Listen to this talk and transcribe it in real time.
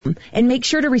And make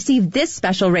sure to receive this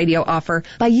special radio offer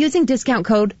by using discount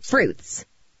code FRUITS.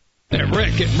 That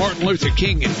wreck at Martin Luther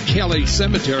King and Kelly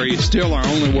Cemetery is still our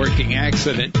only working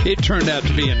accident. It turned out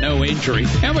to be a no injury.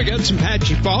 And we got some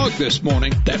patchy fog this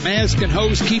morning. That mask and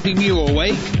hose keeping you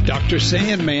awake? Dr.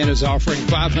 Sandman is offering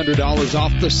 $500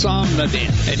 off the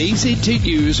Somnodent, an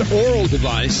easy-to-use oral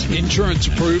device, insurance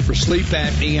approved for sleep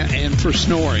apnea and for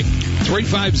snoring.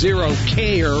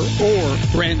 350-CARE or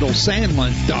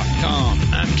RandallSandlin.com.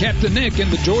 I'm Captain Nick in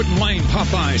the Jordan Lane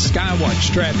Popeye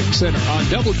Skywatch Traffic Center on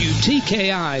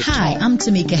WTKI. Hi, I'm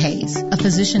Tamika Hayes, a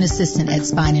physician assistant at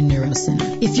Spine and Neuro Center.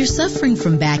 If you're suffering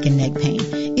from back and neck pain,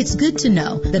 it's good to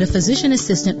know that a physician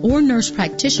assistant or nurse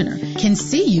practitioner can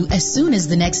see you as soon as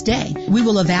the next day. We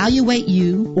will evaluate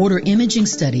you, order imaging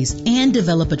studies, and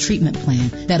develop a treatment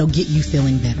plan that'll get you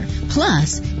feeling better.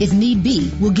 Plus, if need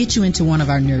be, we'll get you into one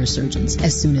of our neurosurgeons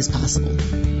as soon as possible.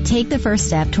 Take the first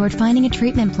step toward finding a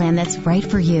treatment plan that's right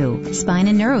for you. Spine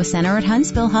and Neuro Center at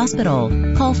Huntsville Hospital.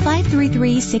 Call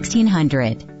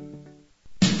 533-1600.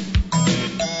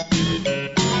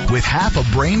 With half a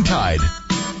brain tide.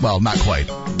 Well, not quite.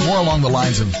 More along the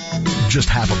lines of just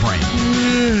half a brain.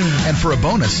 And for a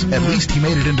bonus, at least he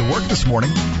made it into work this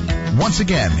morning. Once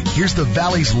again, here's the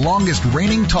Valley's longest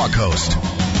reigning talk host.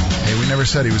 Hey, we never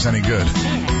said he was any good.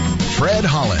 Fred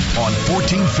Holland on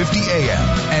 1450 AM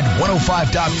and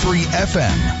 105.3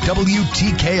 FM,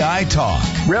 WTKI Talk.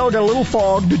 Well, got a little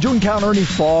fog. Did you encounter any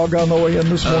fog on the way in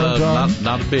this morning, Tom?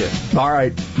 Not a bit. All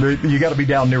right. You got to be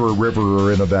down near a river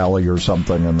or in a valley or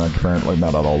something, and apparently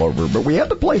not all over. But we had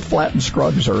to play Flat and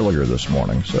Scruggs earlier this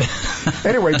morning. So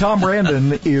anyway, Tom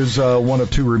Brandon is one of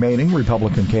two remaining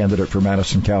Republican candidate for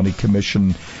Madison County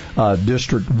Commission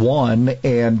District 1,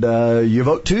 and you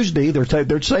vote Tuesday.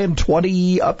 They're saying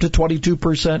 20 up to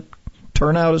 22%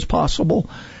 turnout is possible.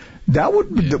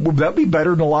 Would that be better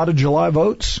than a lot of July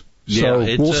votes? Yeah,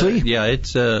 so we'll see. Yeah,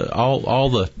 it's all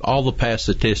the past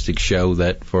statistics show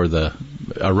that for a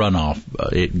runoff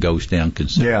it goes down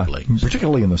considerably. Yeah,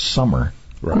 particularly in the summer.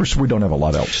 Right. Of course, we don't have a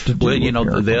lot else to do.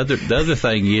 Well, the other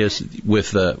thing is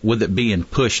with it being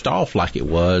pushed off like it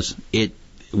was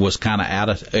kind of out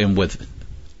of, and with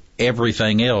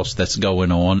everything else that's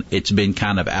going on, it's been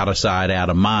kind of out of sight,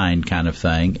 out of mind kind of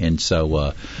thing. And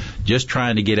so just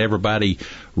trying to get everybody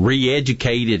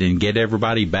re-educated and get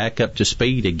everybody back up to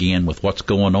speed again with what's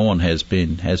going on has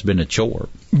been a chore.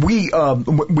 We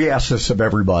ask this of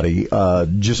everybody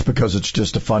just because it's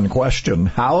just a fun question.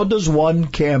 How does one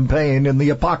campaign in the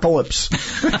apocalypse?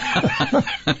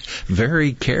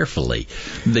 Very carefully.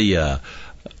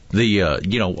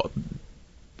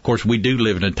 Of course, we do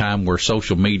live in a time where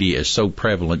social media is so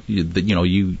prevalent that,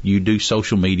 you do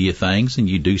social media things and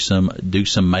you do some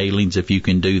mailings if you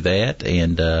can do that.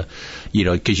 And,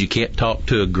 because you can't talk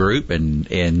to a group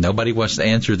and nobody wants to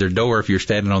answer their door if you're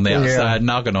standing on the outside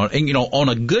knocking on. And, on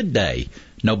a good day,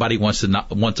 nobody wants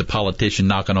a politician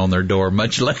knocking on their door,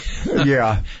 much less.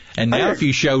 Yeah. And now if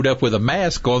you showed up with a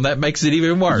mask on, that makes it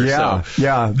even worse. Yeah, so.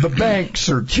 Yeah. The banks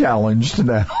are challenged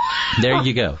now. There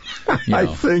you go. I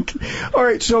think. All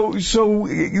right. So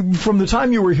from the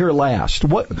time you were here last,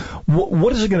 what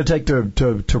is it going to take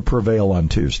to prevail on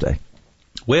Tuesday?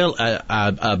 Well,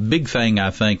 a big thing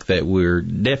I think that we're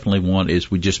definitely want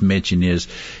is we just mentioned is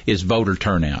voter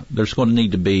turnout. There's going to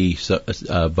need to be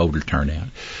voter turnout.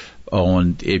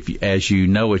 If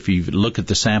you look at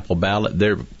the sample ballot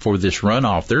there for this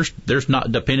runoff, there's not,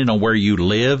 depending on where you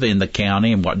live in the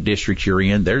county and what district you're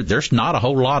in, there's not a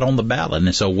whole lot on the ballot.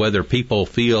 And so whether people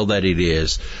feel that it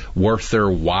is worth their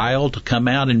while to come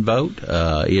out and vote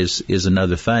is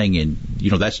another thing. And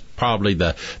that's probably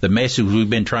the message we've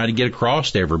been trying to get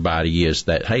across to everybody is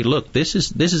that, hey, look, this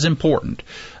is important.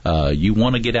 You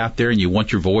want to get out there and you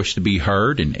want your voice to be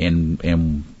heard,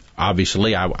 and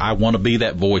obviously, I want to be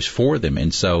that voice for them,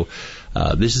 and so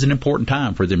this is an important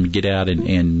time for them to get out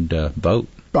and vote.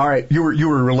 All right, you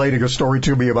were relating a story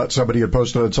to me about somebody had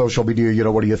posted on social media.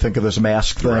 What do you think of this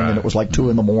mask thing? Right. And it was like 2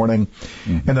 a.m,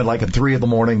 and then like at 3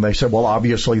 a.m, they said, well,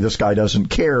 obviously this guy doesn't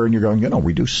care, and you're going,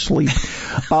 we do sleep.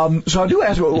 So I do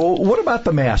ask, what about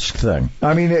the mask thing?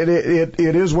 I mean, it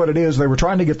is what it is. They were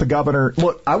trying to get the governor.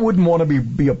 Look, I wouldn't want to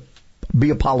be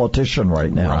a politician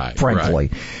right now, frankly.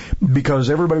 Right. Because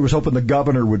everybody was hoping the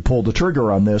governor would pull the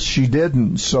trigger on this. She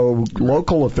didn't, so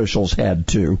local officials had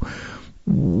to.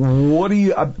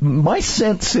 My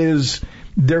sense is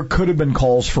there could have been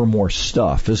calls for more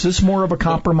stuff. Is this more of a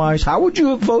compromise? How would you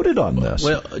have voted on this?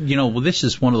 Well, this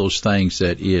is one of those things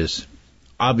that is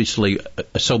obviously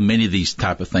so many of these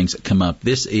type of things that come up.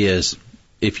 This is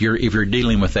if you're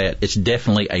dealing with that, it's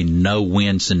definitely a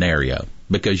no-win scenario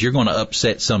because you're going to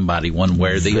upset somebody one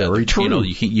way or the other. True. You know,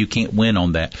 you can't win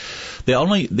on that. The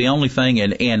only thing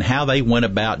and how they went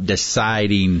about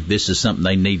deciding this is something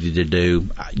they needed to do,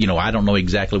 you know, I don't know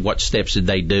exactly what steps did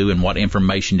they do and what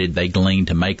information did they glean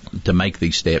to make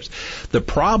these steps. The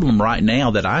problem right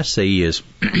now that I see is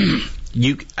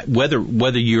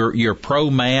whether you're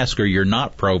pro-mask or you're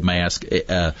not pro-mask,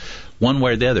 one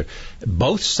way or the other,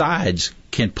 both sides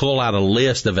can pull out a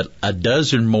list of a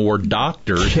dozen more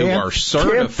doctors who are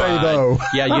certified.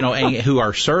 And who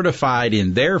are certified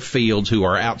in their fields, who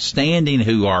are outstanding,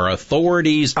 who are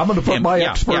authorities. I'm going to put my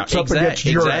experts up against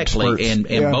your experts.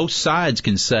 And both sides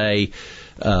can say,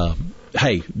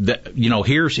 hey,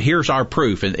 here's our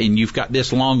proof, and you've got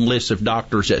this long list of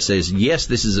doctors that says, yes,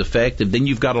 this is effective. Then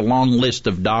you've got a long list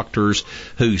of doctors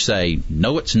who say,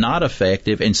 no, it's not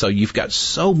effective. And so you've got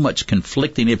so much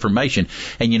conflicting information.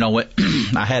 And you know what?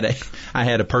 I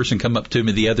had a person come up to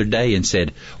me the other day and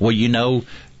said, well, you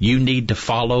need to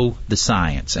follow the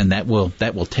science, and that will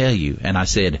tell you. And I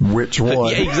said, which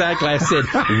one? Exactly. I said,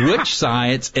 which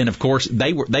science? And of course,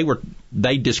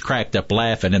 they just cracked up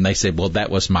laughing, and they said, well, that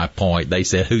was my point. They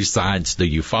said, whose science do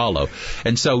you follow?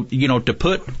 And so, to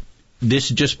put this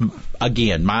just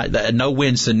again, the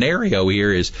no-win scenario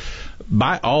here is,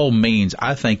 by all means,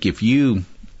 I think if you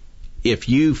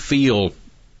feel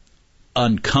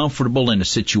uncomfortable in a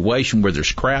situation where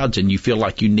there's crowds and you feel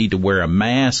like you need to wear a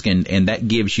mask and that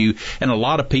gives you, and a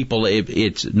lot of people,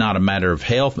 it's not a matter of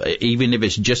health, even if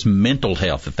it's just mental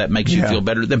health, if that makes you feel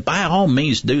better, then by all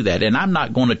means do that. And I'm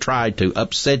not going to try to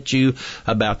upset you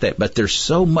about that, but there's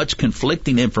so much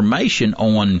conflicting information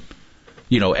on,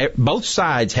 both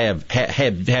sides have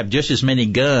just as many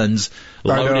guns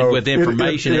loaded with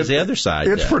information as the other side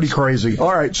does. It's pretty crazy.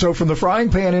 All right, so from the frying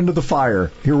pan into the fire,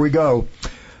 here we go.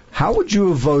 How would you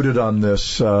have voted on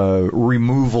this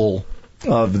removal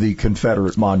of the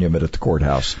Confederate monument at the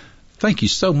courthouse? Thank you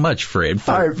so much, Fred,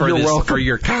 for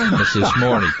your kindness this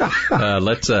morning.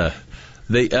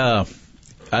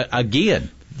 Again,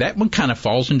 that one kind of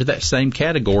falls into that same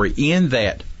category in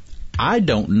that I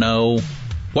don't know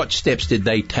what steps did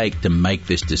they take to make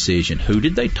this decision. Who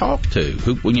did they talk to?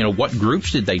 What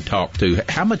groups did they talk to?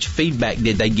 How much feedback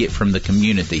did they get from the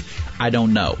community? I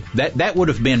don't know. That would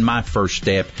have been my first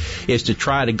step, is to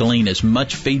try to glean as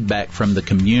much feedback from the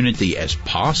community as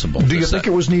possible. Do you think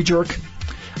it was knee-jerk?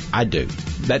 I do.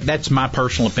 That's my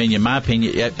personal opinion. My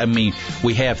opinion, I mean,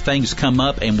 we have things come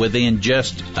up, and within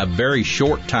just a very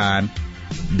short time,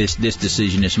 this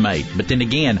decision is made. But then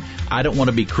again, I don't want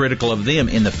to be critical of them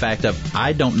in the fact of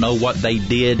I don't know what they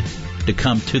did to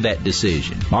come to that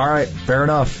decision. All right, fair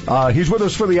enough. He's with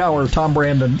us for the hour, Tom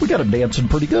Brandon. We got him dancing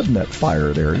pretty good in that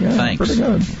fire there. Yeah, thanks. Pretty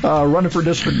good. Running for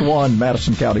District 1,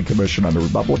 Madison County Commission on the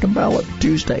Republican ballot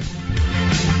Tuesday.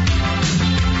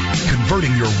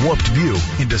 Converting your warped view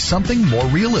into something more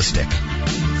realistic.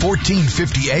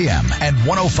 1450 AM and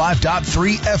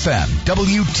 105.3 FM,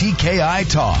 WTKI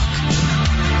Talk.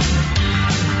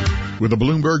 With the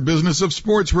Bloomberg Business of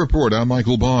Sports Report, I'm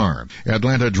Michael Barr.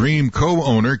 Atlanta Dream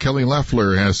co-owner Kelly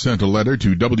Loeffler has sent a letter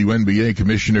to WNBA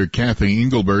Commissioner Kathy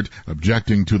Engelbert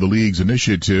objecting to the league's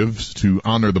initiatives to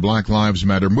honor the Black Lives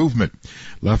Matter movement.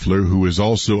 Loeffler, who is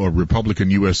also a Republican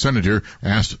U.S. Senator,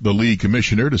 asked the league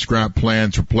commissioner to scrap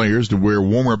plans for players to wear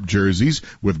warm-up jerseys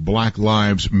with Black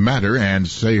Lives Matter and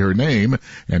say her name,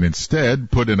 and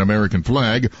instead put an American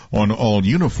flag on all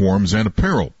uniforms and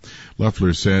apparel.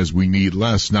 Loeffler says we need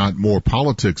less, not more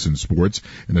politics in sports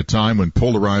in a time when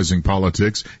polarizing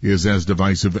politics is as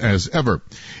divisive as ever.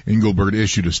 Engelbert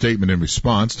issued a statement in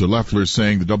response to Loeffler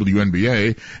saying the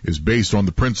WNBA is based on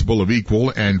the principle of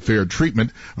equal and fair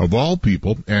treatment of all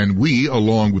people, and we,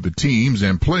 along with the teams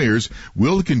and players,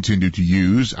 will continue to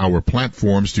use our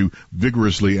platforms to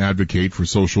vigorously advocate for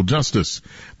social justice.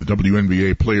 The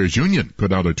WNBA Players Union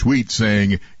put out a tweet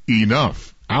saying,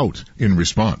 "Enough." Out in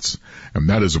response. And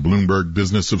that is a Bloomberg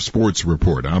Business of Sports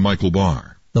report. I'm Michael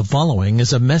Barr. The following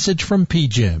is a message from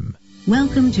PGIM.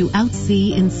 Welcome to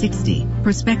Outsea in 60,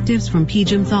 Perspectives from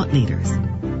PGIM Thought Leaders.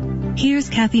 Here's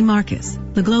Kathy Marcus,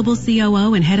 the Global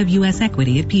COO and Head of U.S.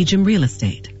 Equity at PGIM Real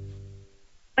Estate.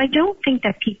 I don't think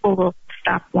that people will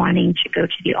stop wanting to go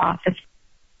to the office,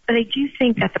 but I do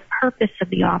think that the purpose of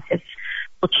the office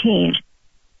will change.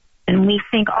 And we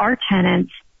think our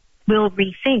tenants will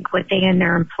rethink what they and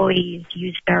their employees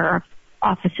use their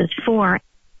offices for.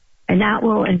 And that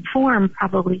will inform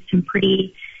probably some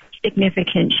pretty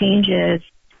significant changes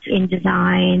in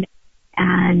design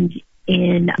and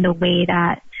in the way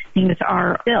that things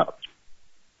are built,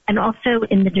 and also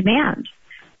in the demand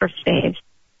for space.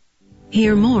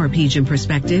 Hear more PGIM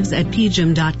perspectives at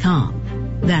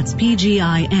pgim.com. That's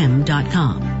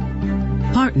PGIM.com.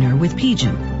 Partner with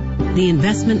PGIM, the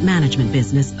investment management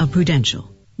business of Prudential.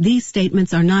 These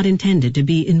statements are not intended to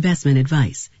be investment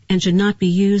advice and should not be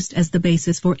used as the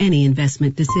basis for any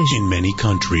investment decision. In many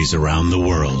countries around the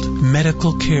world,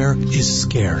 medical care is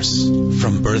scarce.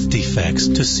 From birth defects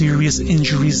to serious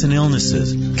injuries and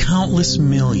illnesses, countless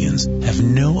millions have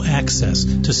no access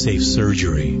to safe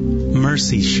surgery.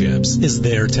 Mercy Ships is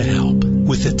there to help.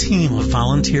 With a team of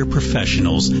volunteer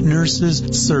professionals,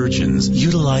 nurses, surgeons,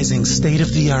 utilizing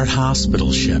state-of-the-art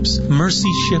hospital ships,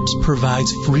 Mercy Ships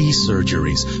provides free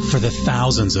surgeries for the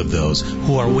thousands of those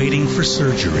who are waiting for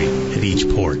surgery at each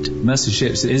port. Mercy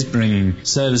Ships is bringing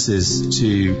services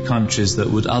to countries that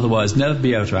would otherwise never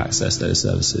be able to access those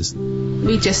services.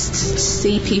 We just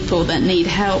see people that need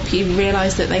help. You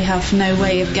realise that they have no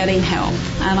way of getting help,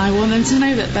 and I want them to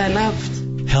know that they're loved.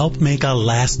 Help make a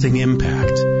lasting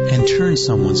impact and turn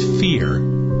someone's fear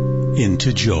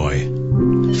into joy.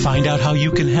 Find out how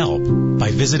you can help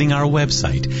by visiting our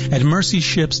website at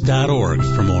mercyships.org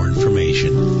for more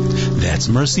information. That's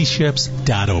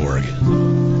mercyships.org.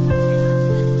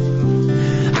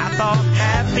 I thought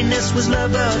happiness was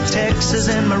Lubbock, Texas,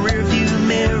 and my rearview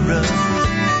mirror.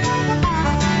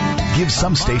 Give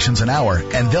some stations an hour,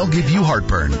 and they'll give you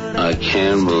heartburn. I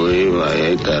can't believe I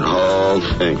ate that whole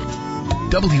thing.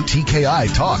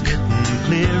 WTKI Talk.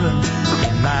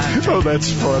 Oh,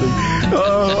 that's funny.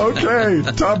 Okay,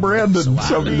 Tom Brandon.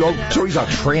 So he's a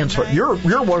transfer. You're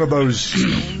one of those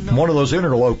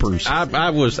interlopers. I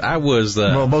was.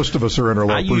 Well, most of us are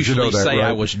interlopers. I usually you know that, say right?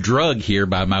 I was drugged here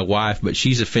by my wife, but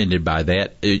she's offended by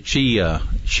that.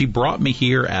 She brought me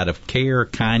here out of care,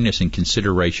 kindness, and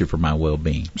consideration for my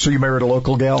well-being. So you married a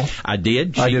local gal? I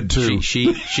did. I did too.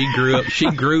 She grew up. She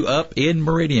grew up in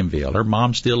Meridianville. Her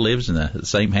mom still lives in the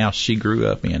same house she grew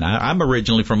up in. I'm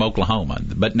originally from Oklahoma,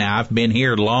 but now I've been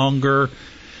here longer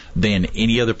than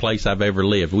any other place I've ever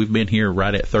lived. We've been here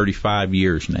right at 35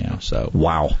 years now. So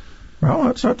wow.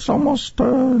 Well, that's almost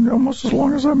as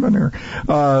long as I've been here.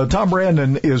 Tom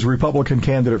Brandon is Republican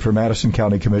candidate for Madison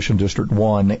County Commission District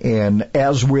 1, and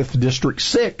as with District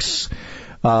 6,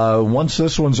 once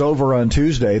this one's over on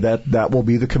Tuesday, that will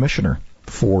be the commissioner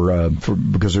for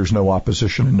because there's no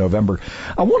opposition in November.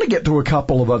 I want to get to a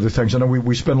couple of other things. I know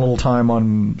we spent a little time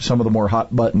on some of the more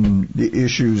hot button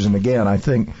issues, and again, I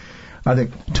think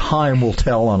time will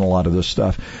tell on a lot of this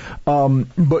stuff.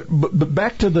 But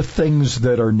back to the things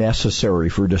that are necessary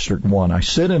for District 1. I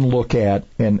sit and look at,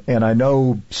 and I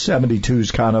know 72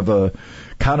 is kind of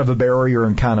a barrier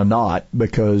and kind of not,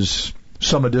 because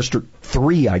some of District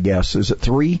 3, I guess, is it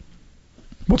 3?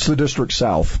 What's the District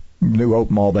South? New Hope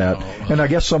and all that. And I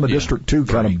guess some of District 2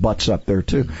 kind of butts up there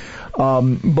too.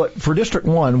 But for District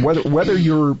 1, whether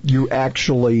you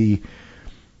actually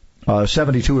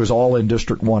 72 is all in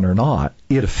District 1 or not,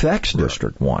 it affects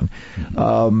District 1.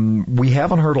 We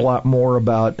haven't heard a lot more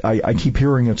about, I keep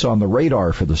hearing it's on the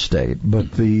radar for the state,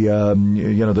 but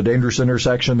the dangerous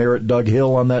intersection there at Doug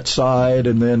Hill on that side,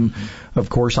 and then,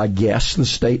 of course, I guess the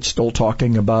state's still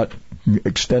talking about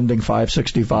extending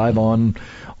 565 on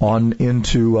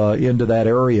into that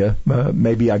area,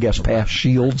 maybe, I guess, past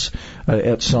Shields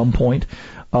at some point.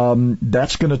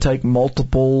 That's going to take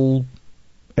multiple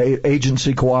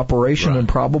agency cooperation, right, and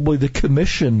probably the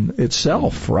commission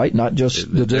itself, right? Not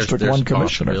just the District 1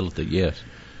 commissioner. Yes.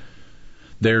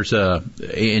 There's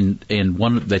and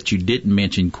one that you didn't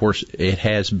mention, of course, it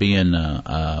has been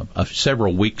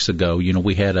several weeks ago. You know,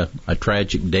 we had a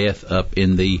tragic death up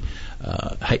in the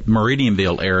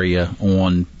Meridianville area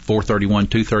on 431,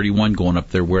 231 going up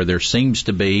there, where there seems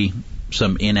to be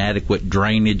some inadequate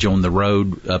drainage on the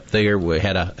road up there. We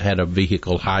had a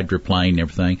vehicle hydroplane and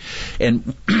everything,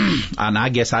 and I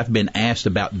guess I've been asked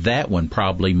about that one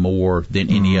probably more than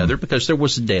any other, because there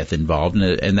was a death involved,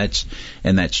 and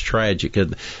that's tragic.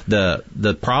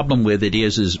 The problem with it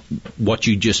is what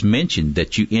you just mentioned,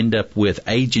 that you end up with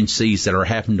agencies that are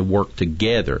having to work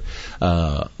together.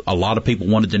 A lot of people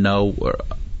wanted to know.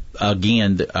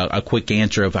 Again, a quick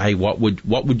answer of, hey, what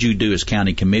would you do as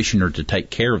county commissioner to take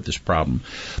care of this problem?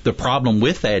 The problem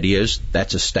with that is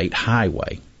that's a state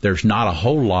highway. There's not a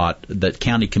whole lot that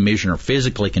county commissioner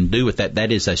physically can do with that.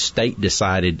 That is a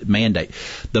state-decided mandate.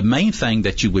 The main thing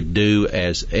that you would do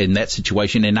as in that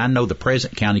situation, and I know the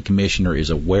present county commissioner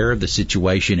is aware of the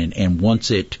situation and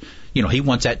wants it, he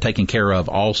wants that taken care of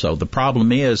also. The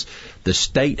problem is the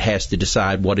state has to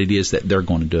decide what it is that they're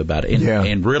going to do about it.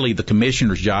 And really the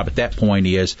commissioner's job at that point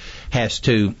has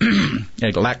to,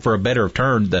 lack for a better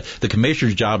term, the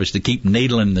commissioner's job is to keep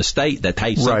needling the state that,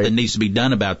 hey, something needs to be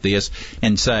done about this,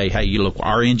 and say, hey, look,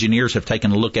 our engineers have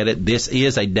taken a look at it. This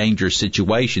is a dangerous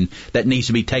situation that needs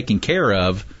to be taken care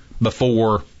of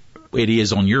before it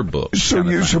is on your book.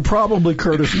 So probably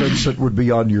Curtis Vincent would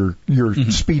be on your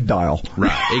speed dial.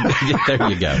 Right. There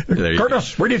you go.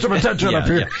 Curtis, we need some attention up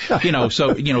here. Yeah. If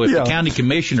the county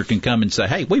commissioner can come and say,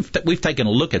 hey, we've taken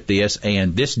a look at this,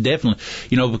 and this definitely,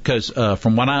 because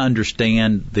from what I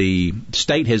understand, the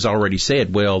state has already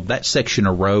said, well, that section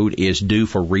of road is due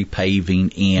for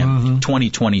repaving in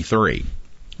 2023.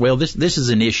 Well, this is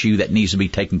an issue that needs to be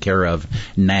taken care of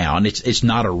now, and it's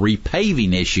not a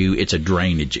repaving issue; it's a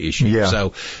drainage issue.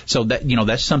 Yeah. So that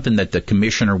that's something that the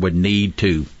commissioner would need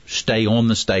to stay on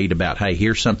the state about. Hey,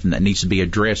 here's something that needs to be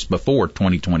addressed before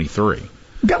 2023.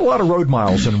 We've got a lot of road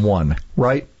miles in one,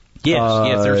 right?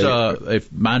 Yes. There's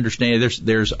if my understanding,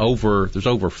 there's over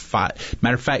 5.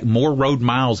 Matter of fact, more road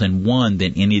miles in one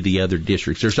than any of the other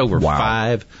districts. There's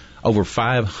over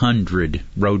 500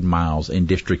 road miles in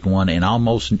District 1 and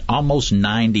almost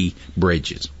 90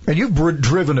 bridges. And you've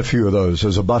driven a few of those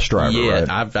as a bus driver, right?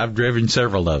 Yeah, I've driven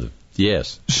several of them.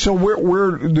 Yes. So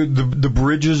where the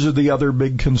bridges are the other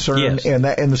big concern, yes. and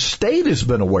the state has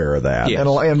been aware of that, yes.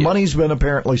 and money's been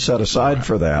apparently set aside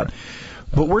for that.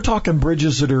 But we're talking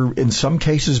bridges that are in some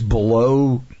cases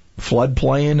below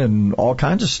floodplain and all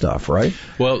kinds of stuff, right?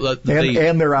 Well,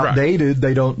 and they're outdated.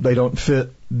 Right. They don't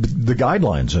fit the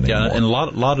guidelines anymore. Yeah, and a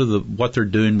lot of what they're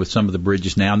doing with some of the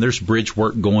bridges now, and there's bridge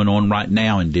work going on right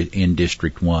now in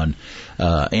District 1,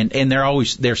 and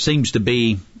there seems to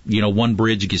be one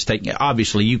bridge gets taken.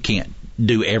 Obviously, you can't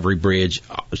do every bridge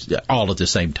all at the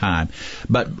same time,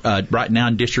 but right now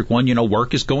in District 1,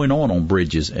 work is going on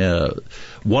bridges.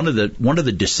 One of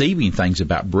the deceiving things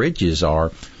about bridges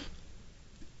are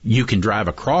you can drive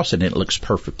across it and it looks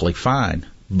perfectly fine,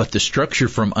 but the structure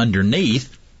from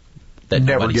underneath that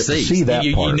never nobody get sees. To see that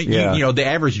part. The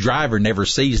average driver never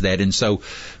sees that, and so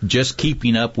just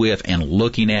keeping up with and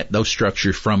looking at those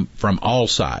structures from all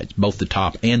sides, both the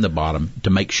top and the bottom, to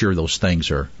make sure those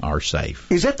things are safe.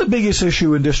 Is that the biggest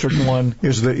issue in District 1?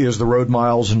 Is the road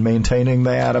miles and maintaining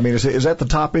that? I mean, is that the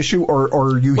top issue, or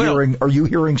are you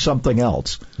hearing something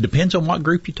else? Depends on what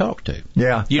group you talk to.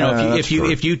 Yeah,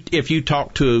 if you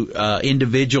talk to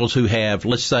individuals who have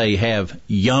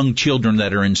young children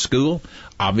that are in school.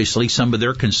 Obviously, some of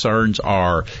their concerns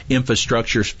are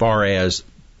infrastructure as far as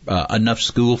enough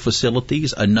school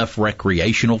facilities, enough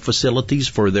recreational facilities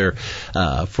for their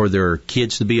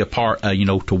kids to be a part,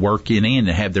 to work in and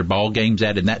have their ball games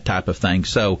at and that type of thing.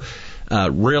 So,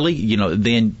 really,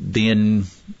 then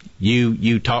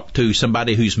you talk to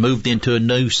somebody who's moved into a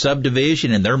new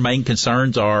subdivision and their main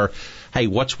concerns are, hey,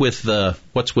 what's with the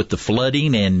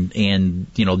flooding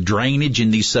and drainage in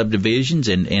these subdivisions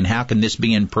and how can this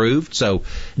be improved? So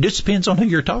it just depends on who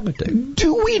you're talking to.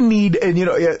 Do we need, and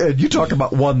you talk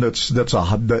about one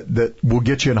that will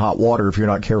get you in hot water if you're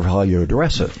not careful how you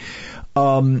address it.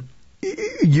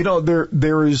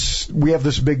 We have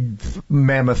this big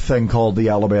mammoth thing called the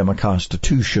Alabama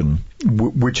Constitution,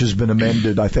 which has been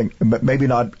amended, I think, maybe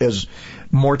not as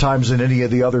more times than any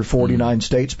of the other 49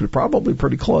 states, but probably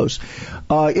pretty close.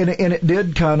 And it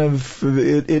did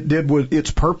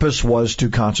its purpose was to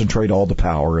concentrate all the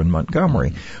power in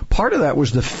Montgomery. Part of that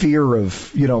was the fear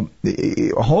of,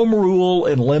 home rule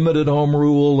and limited home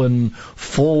rule and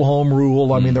full home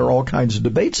rule. I mean, there are all kinds of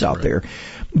debates out there.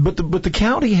 But the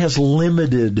county has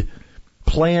limited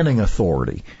planning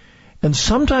authority, and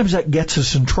sometimes that gets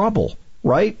us in trouble,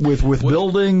 right? With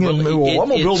building and I'm going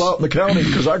to build out in the county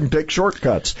because I can take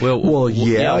shortcuts.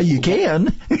 You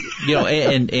can.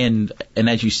 And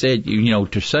as you said,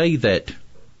 to say that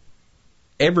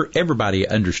everybody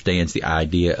understands the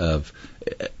idea of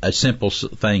a simple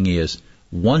thing is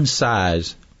one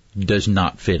size does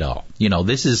not fit all.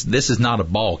 This is not a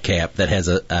ball cap that has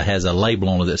a label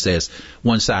on it that says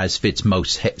one size fits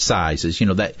most sizes.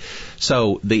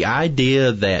 So the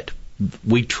idea that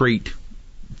we treat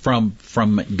from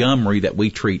Montgomery that we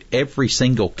treat every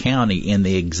single county in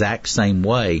the exact same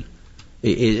way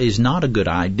is not a good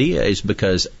idea. Is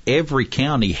because every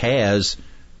county has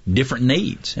different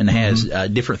needs and has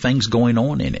different things going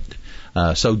on in it.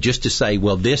 So just to say,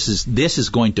 well, this is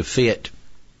going to fit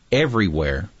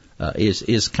everywhere.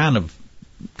 Is kind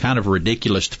of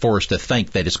ridiculous for us to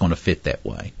think that it's going to fit that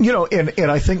way.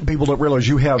 And I think people don't realize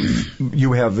you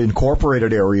have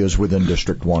incorporated areas within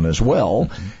District 1 as well.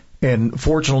 Mm-hmm. And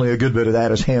fortunately, a good bit of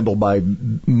that is handled by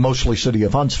mostly City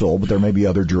of Huntsville, but there may be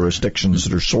other jurisdictions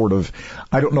that are sort of,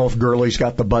 I don't know if Gurley's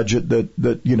got the budget that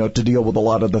to deal with a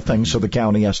lot of the things, so the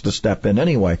county has to step in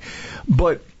anyway.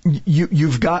 But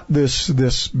you've got this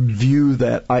view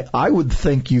that I would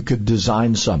think you could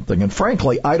design something. And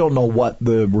frankly, I don't know what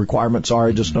the requirements are.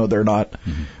 I just know they're not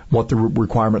what the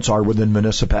requirements are within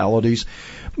municipalities.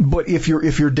 But if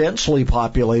you're densely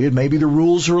populated, maybe the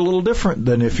rules are a little different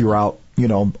than if you're out,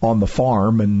 on the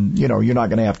farm, and, you're not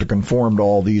going to have to conform to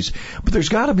all these. But there's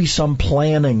got to be some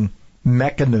planning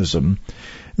mechanism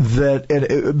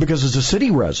that, because as a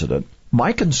city resident,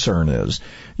 my concern is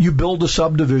you build a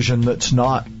subdivision that's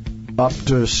not up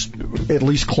to at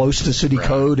least close to city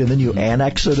code, and then you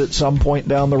annex it at some point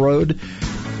down the road.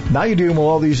 Now you're dealing with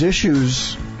all these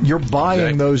issues. You're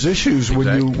buying those issues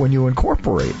when you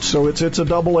incorporate. So it's a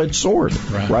double-edged sword,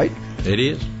 right? It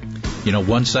is.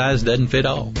 One size doesn't fit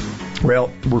all.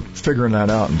 Well, we're figuring that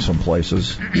out in some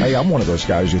places. Hey, I'm one of those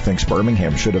guys who thinks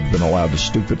Birmingham should have been allowed to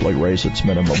stupidly raise its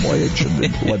minimum wage, and the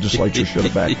legislature should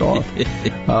have backed off.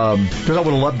 Because I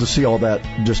would have loved to see all that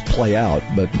just play out,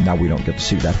 but now we don't get to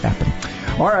see that happen.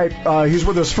 All right, he's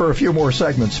with us for a few more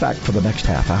segments, in fact, for the next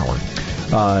half hour,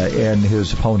 and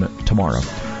his opponent tomorrow.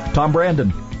 Tom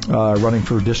Brandon, running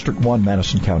for District 1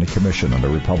 Madison County Commission on the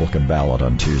Republican ballot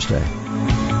on Tuesday.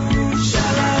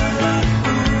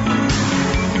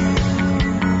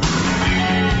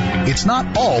 It's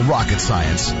not all rocket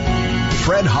science.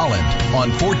 Fred Holland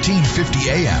on 1450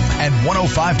 AM and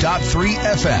 105.3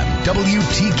 FM,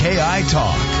 WTKI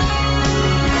Talk.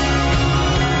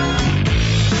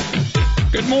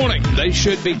 Good morning. They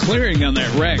should be clearing on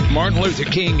that wreck, Martin Luther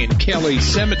King and Kelly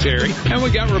Cemetery. And we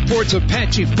got reports of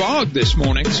patchy fog this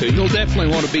morning, so you'll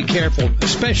definitely want to be careful,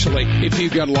 especially if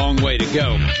you've got a long way to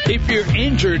go. If you're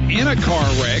injured in a car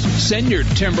wreck, send your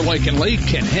Timberlake and Lee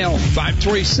can help.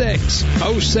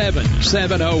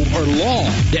 536-0770 or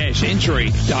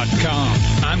law-injury.com.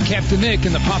 I'm Captain Nick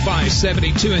in the Popeye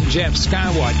 72 and Jeff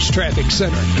Skywatch Traffic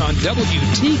Center on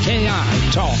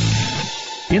WTKI Talk.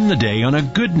 In the day on a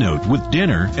good note with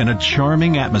dinner and a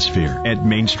charming atmosphere at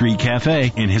Main Street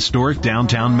Cafe in historic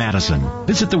downtown Madison.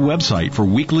 Visit the website for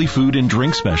weekly food and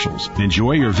drink specials.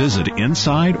 Enjoy your visit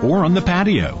inside or on the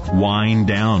patio. Wine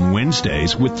Down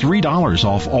Wednesdays with $3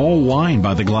 off all wine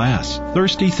by the glass.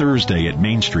 Thirsty Thursday at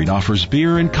Main Street offers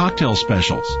beer and cocktail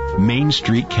specials. Main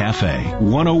Street Cafe,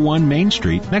 101 Main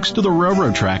Street, next to the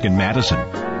railroad track in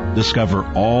Madison.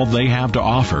 Discover all they have to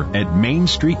offer at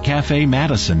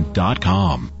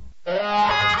MainStreetCafeMadison.com.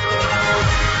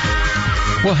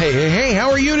 Well, hey, how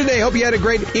are you today? Hope you had a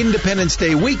great Independence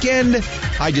Day weekend.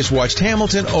 I just watched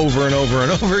Hamilton over and over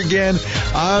and over again.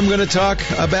 I'm going to talk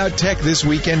about tech this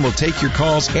weekend. We'll take your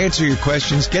calls, answer your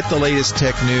questions, get the latest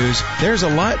tech news. There's a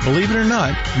lot, believe it or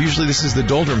not. Usually this is the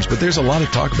doldrums, but there's a lot to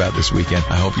talk about this weekend.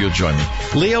 I hope you'll join me.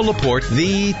 Leo Laporte,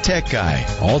 the tech guy.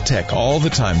 All tech, all the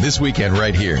time, this weekend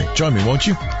right here. Join me, won't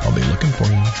you? I'll be looking for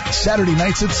you. Saturday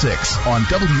nights at 6 on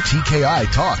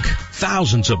WTKI Talk.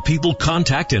 Thousands of people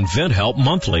contact InventHelp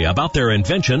monthly about their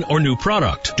invention or new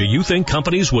product. Do you think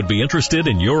companies would be interested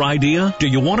in your idea? Do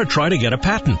you want to try to get a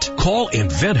patent? Call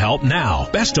InventHelp now.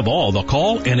 Best of all, the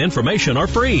call and information are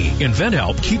free.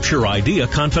 InventHelp keeps your idea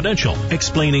confidential,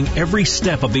 explaining every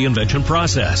step of the invention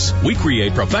process. We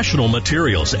create professional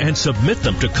materials and submit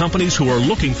them to companies who are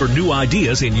looking for new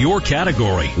ideas in your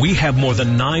category. We have more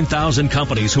than 9,000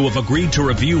 companies who have agreed to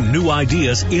review new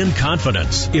ideas in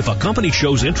confidence. If a company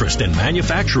shows interest in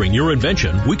manufacturing your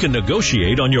invention, we can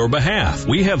negotiate on your behalf.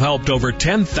 We have helped over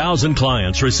 10,000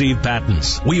 clients receive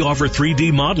patents. We offer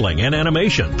 3D modeling and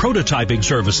animation, prototyping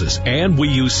services, and we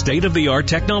use state-of-the-art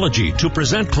technology to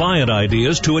present client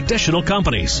ideas to additional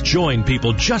companies. Join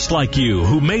people just like you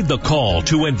who made the call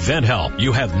to InventHelp.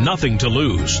 You have nothing to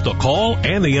lose. The call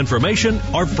and the information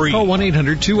are free. Call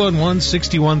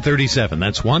 1-800-211-6137.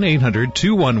 That's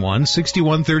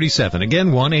 1-800-211-6137.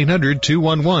 Again,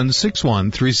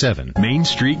 1-800-211-6137. Main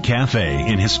Street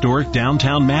Cafe in historic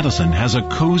downtown Madison has a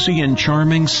cozy and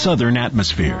charming southern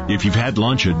atmosphere. If you've had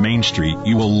lunch at Main Street,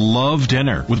 you will love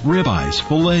dinner with ribeyes,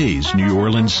 fillets, New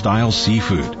Orleans-style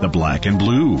seafood, the black and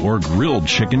blue or grilled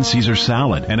chicken Caesar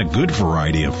salad, and a good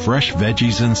variety of fresh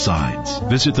veggies and sides.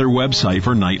 Visit their website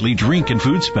for nightly drink and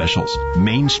food specials.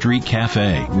 Main Street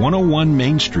Cafe, 101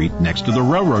 Main Street, next to the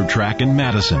railroad track in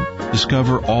Madison.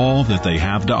 Discover all that they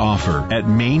have to offer at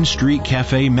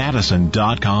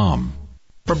MainStreetCafeMadison.com.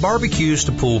 From barbecues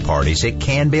to pool parties, it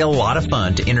can be a lot of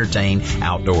fun to entertain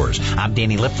outdoors. I'm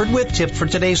Danny Lipford with tips for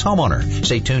today's homeowner.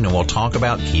 Stay tuned and we'll talk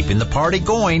about keeping the party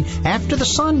going after the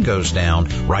sun goes down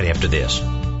right after this.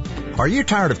 Are you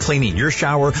tired of cleaning your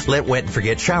shower? Let Wet and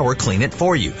Forget Shower clean it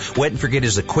for you. Wet and Forget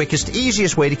is the quickest,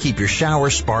 easiest way to keep your shower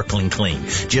sparkling clean.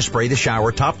 Just spray the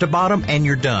shower top to bottom and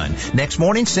you're done. Next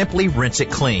morning, simply rinse it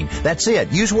clean. That's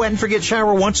it. Use Wet and Forget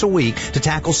Shower once a week to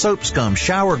tackle soap scum,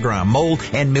 shower grime, mold,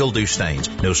 and mildew stains.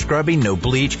 No scrubbing, no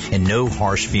bleach, and no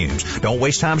harsh fumes. Don't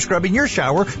waste time scrubbing your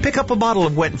shower. Pick up a bottle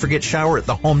of Wet and Forget Shower at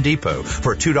the Home Depot.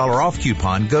 For a $2 off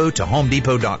coupon, go to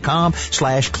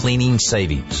homedepot.com/cleaning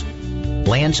savings.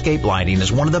 Landscape lighting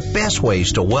is one of the best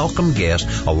ways to welcome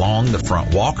guests along the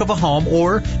front walk of a home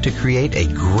or to create a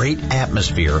great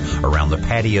atmosphere around the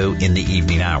patio in the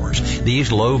evening hours.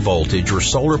 These low voltage or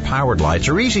solar powered lights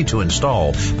are easy to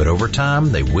install, but over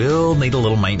time they will need a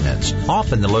little maintenance.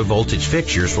 Often the low voltage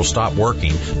fixtures will stop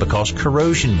working because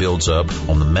corrosion builds up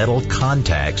on the metal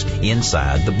contacts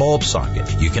inside the bulb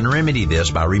socket. You can remedy this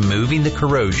by removing the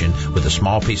corrosion with a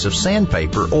small piece of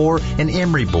sandpaper or an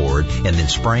emery board and then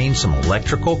spraying some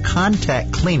electrical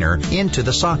contact cleaner into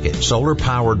the socket.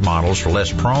 Solar-powered models are less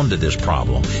prone to this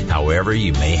problem. However,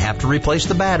 you may have to replace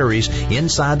the batteries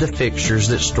inside the fixtures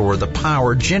that store the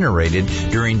power generated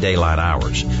during daylight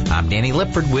hours. I'm Danny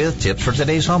Lipford with Tips for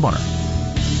Today's Homeowner.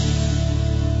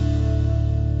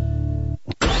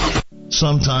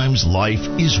 Sometimes life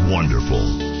is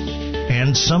wonderful,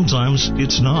 and sometimes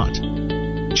it's not.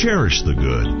 Cherish the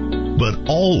good, but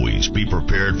always be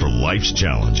prepared for life's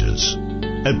challenges.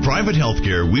 At Private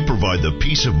Healthcare, we provide the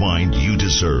peace of mind you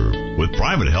deserve. With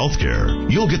Private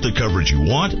Healthcare, you'll get the coverage you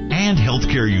want and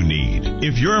healthcare you need.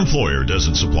 If your employer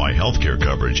doesn't supply healthcare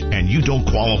coverage and you don't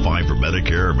qualify for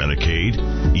Medicare or Medicaid,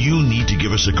 you need to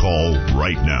give us a call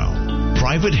right now.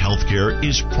 Private Healthcare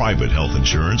is private health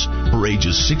insurance for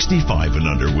ages 65 and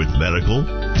under with medical,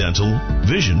 dental,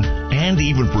 vision, and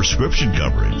even prescription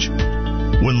coverage.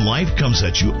 When life comes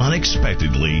at you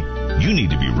unexpectedly, you need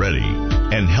to be ready,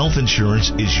 and health insurance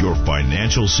is your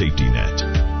financial safety net.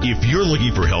 If you're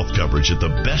looking for health coverage at the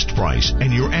best price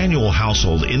and your annual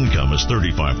household income is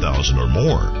 $35,000 or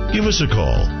more, give us a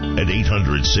call at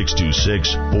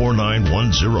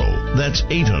 800-626-4910. That's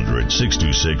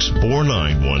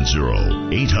 800-626-4910.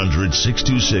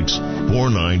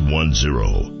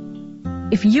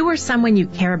 800-626-4910. If you or someone you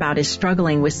care about is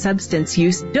struggling with substance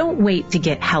use, don't wait to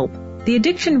get help. The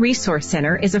Addiction Resource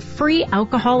Center is a free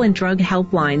alcohol and drug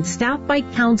helpline staffed by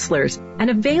counselors and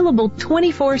available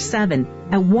 24/7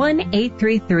 at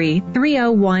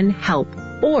 1-833-301-HELP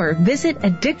or visit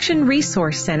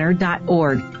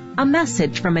addictionresourcecenter.org. A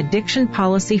message from Addiction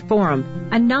Policy Forum,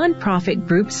 a nonprofit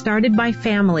group started by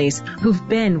families who've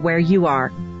been where you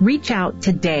are. Reach out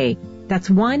today. That's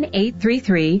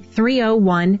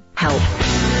 1-833-301-HELP.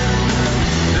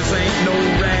 This ain't no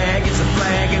rag, it's a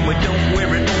flag and we don't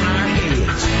wear it on our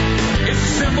heads. It's a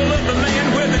symbol of the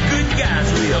land where the good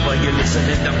guys live. Are you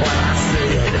listening to what I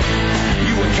said?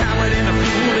 You a coward and a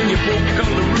fool and you broke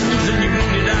all the rules and you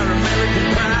wounded our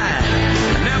American pride.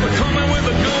 And now we're coming with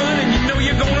a gun and you know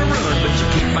you're gonna run, but you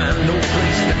can't find no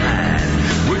place to hide.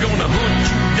 We're gonna hunt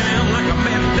you down like a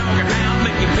mad dog and hound,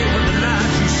 make you pay for the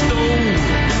lives you stole.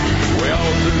 We're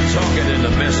all through talking and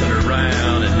the messing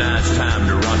around, and now it's time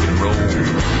to rock and roll.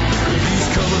 These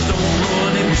colors don't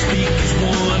run and we speak as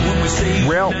one when we say.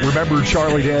 Well, remember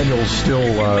Charlie Daniels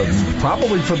still,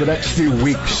 probably for the next few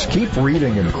weeks, keep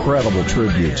reading incredible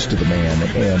tributes to the man,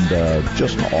 and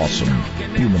just an awesome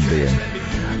human being.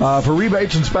 For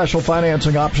rebates and special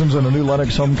financing options and a new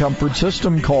Lennox home comfort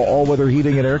system, call All Weather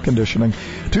Heating and Air Conditioning,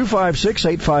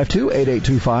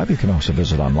 256-852-8825. You can also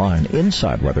visit online,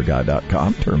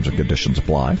 InsideWeatherGuy.com. Terms and conditions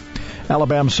apply.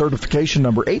 Alabama certification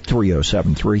number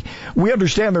 83073. We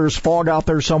understand there's fog out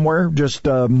there somewhere. Just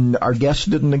our guests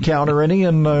didn't encounter any,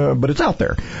 but it's out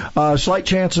there. Slight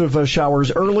chance of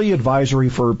showers early. Advisory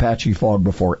for patchy fog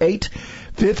before 8.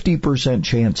 50%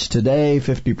 chance today,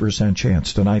 50%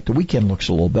 chance tonight. The weekend looks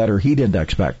a little better. Heat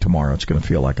index back tomorrow. It's going to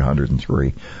feel like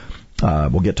 103.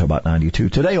 We'll get to about 92.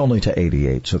 Today only to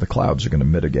 88, so the clouds are going to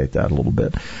mitigate that a little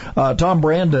bit. Tom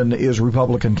Brandon is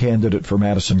Republican candidate for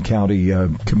Madison County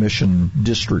Commission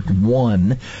District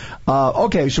 1.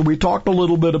 Okay, so we talked a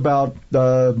little bit about,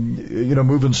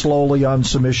 moving slowly on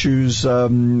some issues,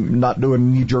 not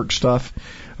doing knee-jerk stuff,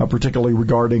 particularly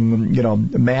regarding,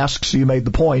 masks. You made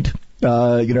the point.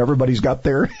 Everybody's got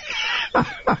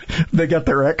they got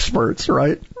their experts,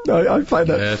 right? I find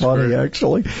that funny,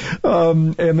 actually.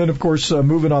 And then, of course,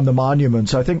 moving on the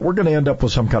monuments, I think we're going to end up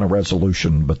with some kind of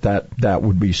resolution, but that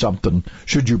would be something,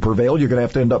 should you prevail, you're going to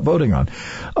have to end up voting on.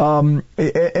 And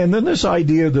then this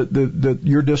idea that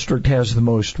your district has the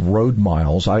most road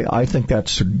miles, I think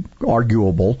that's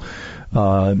arguable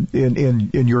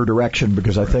in your direction,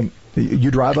 because I think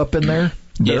you drive up in there.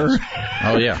 Yes.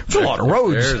 Oh, yeah. It's a lot of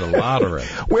roads. There's a lot of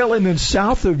roads. Well, and then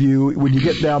south of you, when you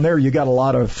get down there, you got a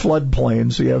lot of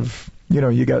floodplains. You have,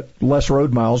 you got less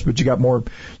road miles, but you got more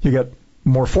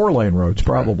 4-lane roads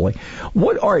probably.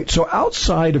 All right. So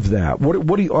outside of that,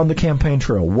 what do you, on the campaign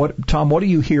trail, Tom, what are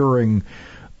you hearing,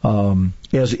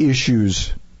 as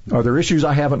issues? Are there issues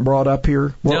I haven't brought up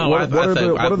here? What are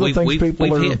the things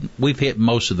people are? We've hit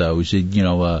most of those.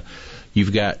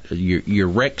 You've got your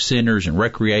rec centers and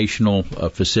recreational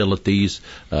facilities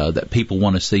that people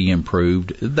want to see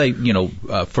improved. They,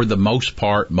 for the most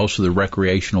part, most of the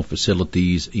recreational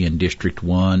facilities in District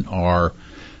 1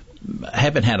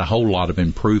 haven't had a whole lot of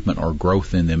improvement or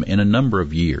growth in them in a number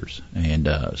of years. And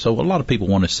so a lot of people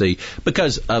want to see,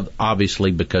 because of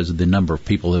the number of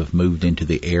people who have moved into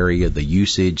the area, the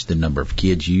usage, the number of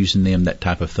kids using them, that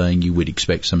type of thing, you would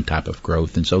expect some type of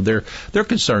growth. And so they're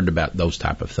concerned about those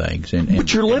type of things.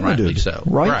 But you're limited, so.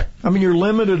 Right? I mean, you're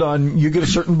limited on, you get a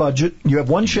certain budget. You have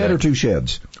one shed or two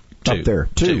sheds? Up there,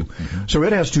 two. Mm-hmm. So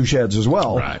it has two sheds as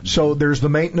well. Right. So there's the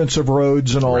maintenance of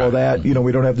roads and all of that. Mm-hmm.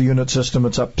 We don't have the unit system.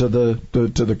 It's up to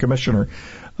the commissioner,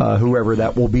 whoever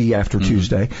that will be after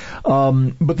Tuesday.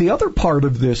 But the other part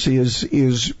of this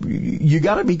is you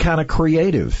got to be kind of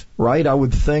creative, right? I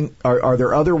would think. Are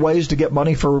there other ways to get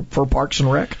money for Parks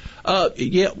and Rec?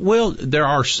 Yeah. Well, there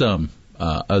are some.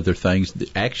 Other things.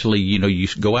 Actually, you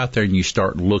go out there and you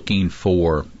start looking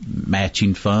for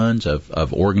matching funds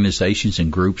of organizations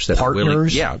and groups that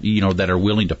Partners. are willing, that are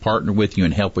willing to partner with you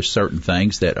and help with certain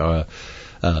things. That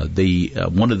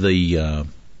one of the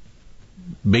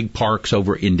big parks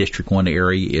over in District 1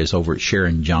 area is over at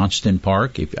Sharon Johnston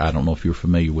Park. I don't know if you're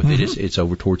familiar with it. It's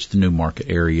over towards the New Market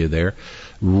area there.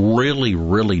 Really,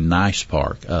 really nice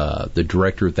park. The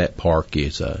director of that park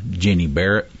is Jenny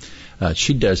Barrett.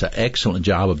 She does an excellent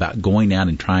job about going out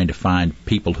and trying to find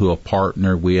people who will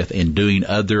partner with and doing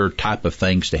other type of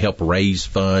things to help raise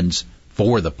funds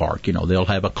for the park. They'll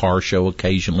have a car show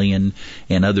occasionally and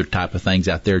other type of things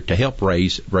out there to help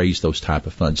raise those type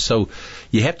of funds. So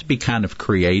you have to be kind of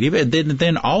creative. And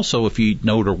then also, if you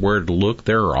know where to look,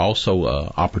 there are also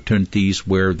opportunities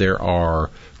where there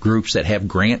are groups that have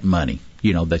grant money.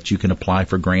 That you can apply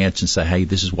for grants and say, hey,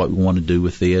 this is what we want to do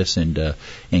with this, and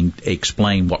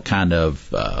explain what kind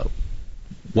of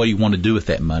what you want to do with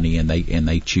that money, and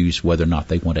they choose whether or not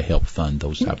they want to help fund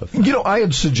those type of things. I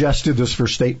had suggested this for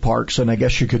state parks, and I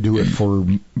guess you could do it for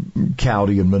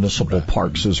county and municipal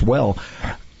parks as well.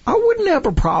 I wouldn't have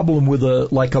a problem with a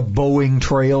Boeing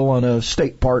trail on a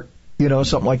state park.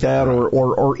 Something like that,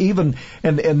 or even,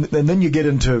 and then you get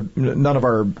into, none of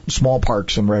our small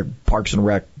parks and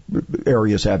rec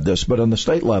areas have this, but on the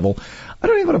state level, I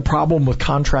don't even have a problem with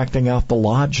contracting out the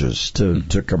lodges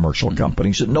to commercial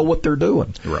companies that know what they're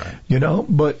doing. Right.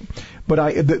 But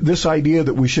this idea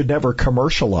that we should never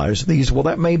commercialize these, well,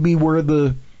 that may be where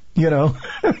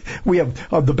we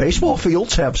have the baseball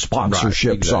fields have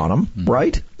sponsorships on them,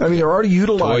 right? I mean, they're already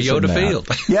utilizing Toyota that. Field.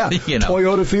 Yeah,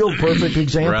 Toyota Field, perfect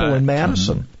example in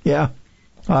Madison. Yeah,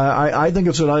 I think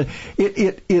it's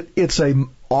a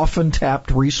often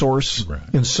tapped resource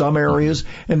in some areas,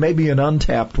 and maybe an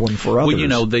untapped one for others.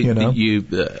 Well,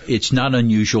 it's not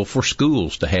unusual for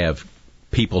schools to have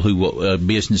people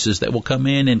businesses that will come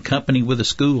in and company with a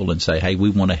school and say, hey, we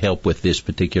want to help with this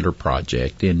particular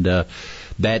project, and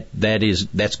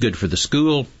that's good for the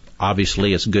school.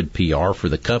 Obviously, it's good PR for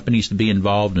the companies to be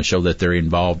involved and show that they're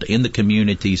involved in the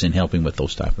communities and helping with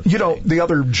those type of things. The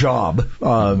other job,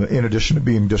 in addition to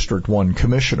being District 1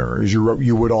 Commissioner, is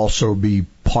you would also be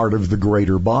part of the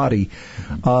greater body.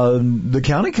 The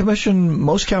County Commission,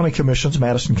 most county commissions,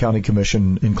 Madison County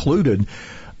Commission included,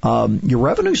 your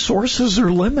revenue sources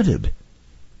are limited.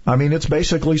 I mean, it's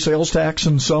basically sales tax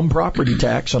and some property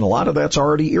tax, and a lot of that's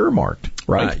already earmarked,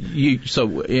 right? That's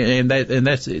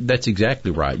exactly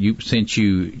right. Since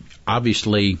you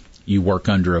obviously you work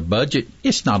under a budget,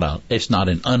 it's not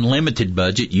an unlimited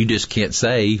budget. You just can't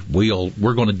say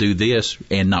we're going to do this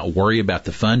and not worry about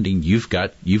the funding. You've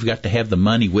got to have the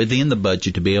money within the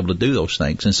budget to be able to do those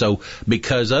things. And so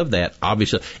because of that,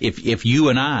 obviously, if you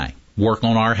and I work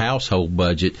on our household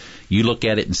budget, you look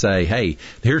at it and say, hey,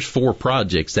 here's 4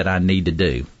 projects that I need to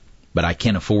do, but I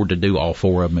can't afford to do all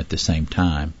 4 of them at the same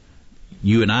time.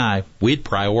 You and we'd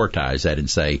prioritize that and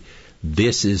say,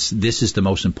 this is the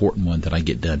most important one that I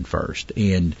get done first.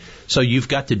 And so you've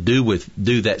got to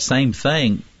do that same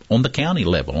thing on the county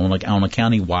level, on a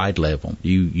county-wide level.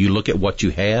 You look at what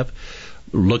you have,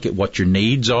 look at what your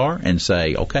needs are, and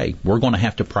say, okay, we're going to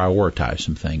have to prioritize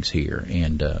some things here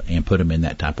and put them in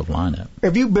that type of lineup.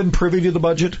 Have you been privy to the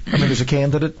budget? I mean, as a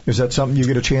candidate, is that something you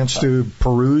get a chance to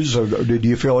peruse, or do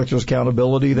you feel like there's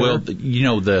accountability there? Well,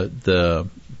 the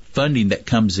funding that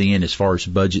comes in as far as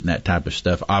budget and that type of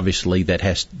stuff, obviously that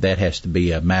has to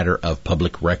be a matter of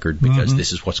public record because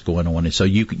this is what's going on, and so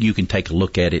you can take a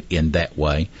look at it in that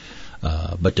way.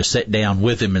 But to sit down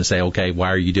with him and say, okay, why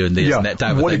are you doing this and that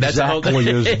type of thing? That's the whole thing.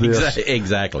 Is this?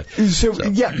 Exactly. So,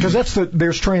 yeah, because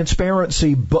there's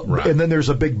transparency, but and then there's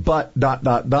a big but ...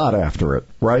 after it,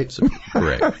 right? So,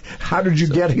 correct. How did you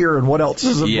get here, and what else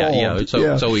is involved?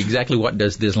 So exactly what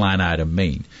does this line item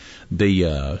mean?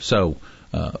 But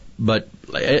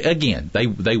again,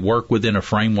 they work within a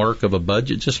framework of a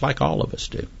budget, just like all of us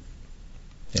do.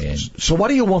 And so, why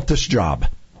do you want this job?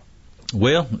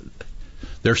 Well,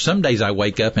 there's some days I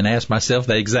wake up and ask myself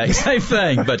the exact same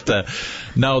thing. But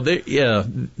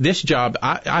this job,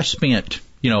 I spent,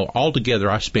 altogether,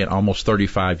 I spent almost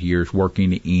 35 years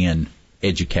working in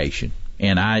education,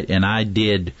 and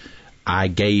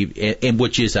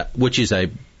which is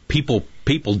a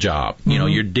people job.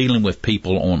 You're dealing with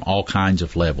people on all kinds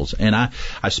of levels, and I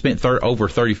spent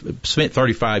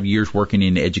 35 years working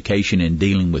in education and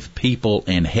dealing with people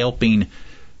and helping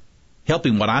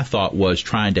what I thought was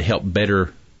trying to help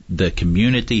better the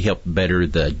community, help better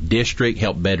the district,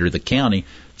 help better the county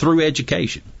through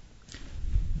education.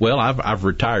 Well, I've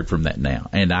retired from that now,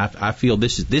 and I feel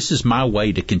this is my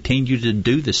way to continue to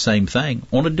do the same thing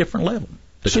on a different level.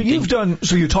 So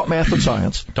you taught math and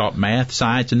science. Taught math,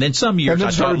 science, and then some years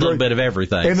I taught a little bit of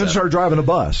everything. And then started driving a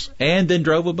bus. And then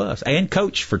drove a bus. And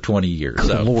coached for 20 years.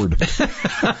 Good Lord.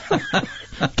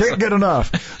 Can't get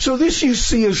enough. So this you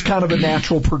see as kind of a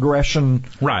natural progression,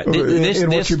 right? What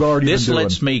you've already been doing. This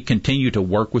lets me continue to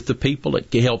work with the people.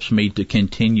 It helps me to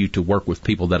continue to work with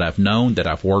people that I've known, that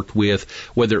I've worked with,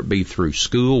 whether it be through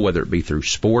school, whether it be through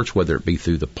sports, whether it be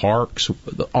through the parks,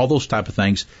 all those type of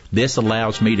things. This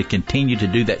allows me to continue to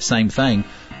do that same thing,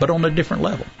 but on a different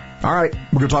level. All right,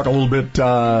 we're going to talk a little bit,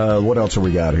 what else have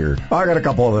we got here? I got a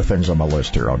couple other things on my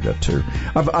list here I'll get to.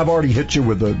 I've already hit you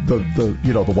with the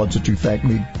ones that you thank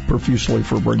me profusely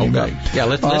for bringing up. Yeah,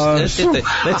 let's hit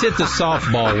the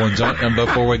softball ones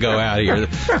before we go out here,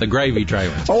 the gravy tray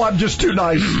ones. Oh, I'm just too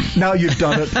nice. Now you've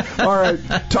done it. All right,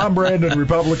 Tom Brandon,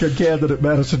 Republican candidate,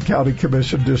 Madison County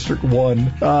Commission, District 1.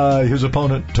 His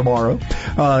opponent tomorrow.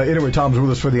 Anyway, Tom's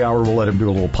with us for the hour. We'll let him do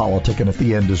a little politicking at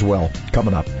the end as well.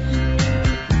 Coming up.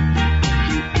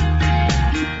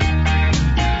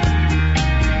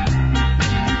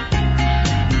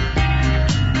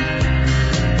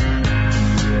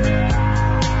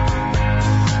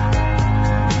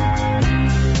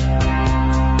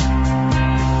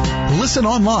 Listen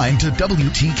online to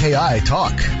WTKI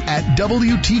Talk at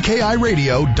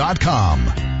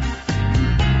WTKIRadio.com.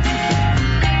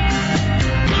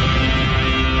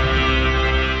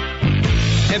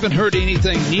 Haven't heard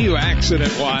anything new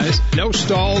accident-wise. No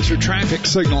stalls or traffic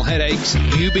signal headaches.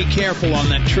 You be careful on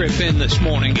that trip in this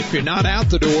morning. If you're not out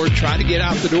the door, try to get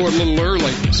out the door a little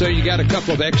early so you got a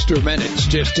couple of extra minutes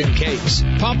just in case.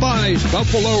 Popeye's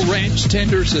Buffalo Ranch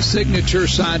tenders a signature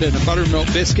side and a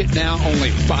buttermilk biscuit, now only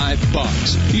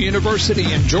 $5.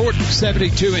 University in Jordan,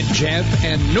 72 in Jeff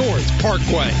and North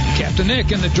Parkway. Captain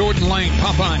Nick in the Jordan Lane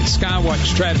Popeye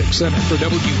Skywatch Traffic Center for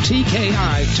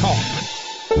WTKI Talk.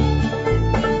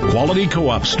 Quality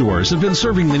Co-op stores have been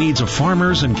serving the needs of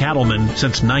farmers and cattlemen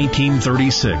since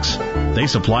 1936. They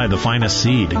supply the finest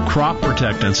seed, crop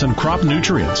protectants, and crop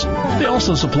nutrients. They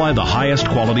also supply the highest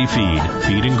quality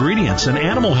feed ingredients, and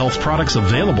animal health products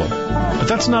available. But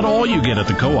that's not all you get at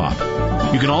the Co-op.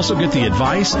 You can also get the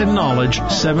advice and knowledge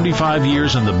 75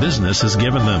 years in the business has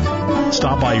given them.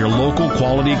 Stop by your local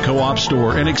Quality Co-op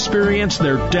store and experience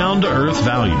their down-to-earth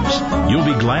values. You'll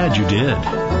be glad you did.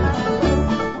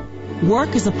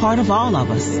 Work is a part of all of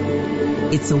us.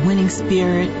 It's a winning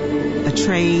spirit, a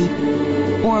trade,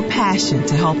 or a passion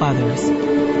to help others.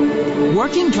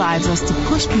 Working drives us to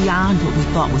push beyond what we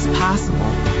thought was possible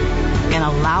and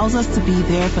allows us to be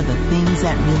there for the things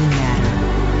that really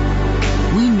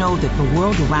matter. We know that the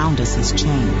world around us has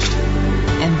changed,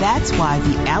 and that's why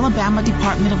the Alabama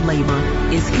Department of Labor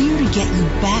is here to get you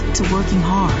back to working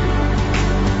hard.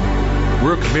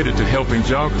 We're committed to helping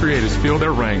job creators fill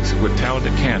their ranks with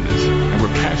talented candidates, and we're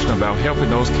passionate about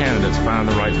helping those candidates find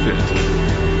the right fit.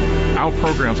 Our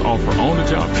programs offer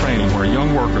on-the-job training where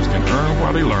young workers can earn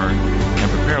while they learn and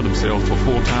prepare themselves for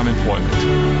full-time employment.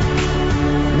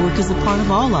 Work is a part of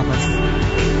all of us.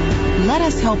 Let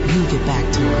us help you get back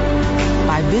to it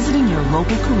by visiting your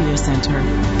local career center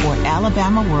or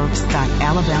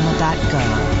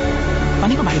alabamaworks.alabama.gov.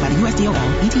 Funding provided by the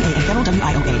USDOL, ETA, and Federal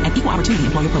WIOA, and Equal Opportunity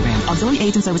Employer Program. Auxiliary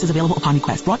aids and services available upon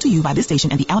request. Brought to you by this station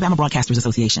and the Alabama Broadcasters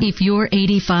Association. If you're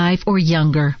 85 or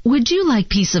younger, would you like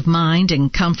peace of mind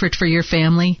and comfort for your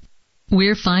family?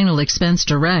 We're Final Expense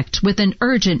Direct with an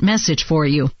urgent message for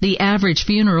you. The average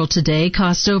funeral today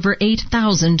costs over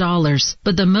 $8,000,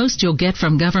 but the most you'll get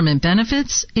from government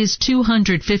benefits is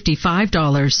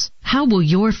 $255. How will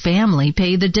your family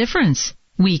pay the difference?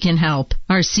 We can help.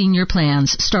 Our senior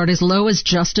plans start as low as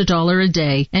just $1 a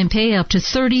day and pay up to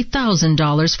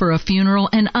 $30,000 for a funeral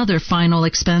and other final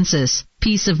expenses.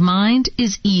 Peace of mind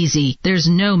is easy. There's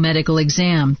no medical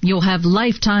exam. You'll have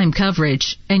lifetime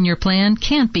coverage, and your plan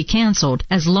can't be canceled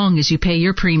as long as you pay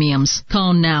your premiums.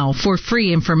 Call now for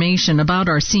free information about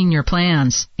our senior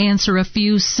plans. Answer a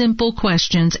few simple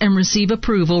questions and receive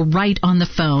approval right on the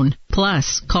phone.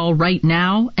 Plus, call right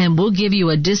now and we'll give you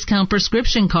a discount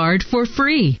prescription card for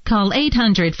free. Call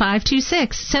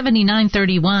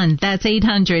 800-526-7931. That's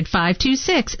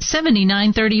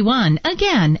 800-526-7931.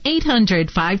 Again,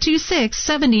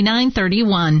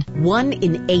 800-526-7931. 1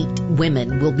 in 8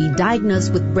 women will be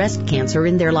diagnosed with breast cancer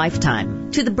in their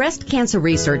lifetime. To the Breast Cancer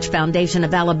Research Foundation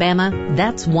of Alabama,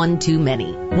 that's one too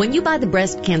many. When you buy the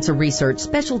Breast Cancer Research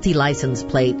Specialty License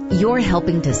Plate, you're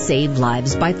helping to save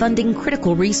lives by funding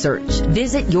critical research.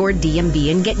 Visit your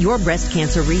DMV and get your breast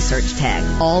cancer research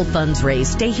tag. All funds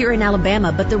raised stay here in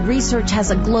Alabama, but the research has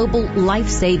a global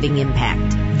life-saving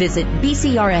impact. Visit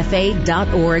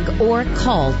bcrfa.org or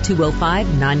call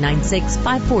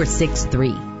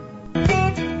 205-996-5463.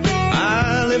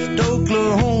 I left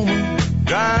Oklahoma,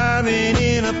 driving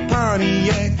in a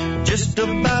Pontiac, just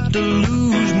about to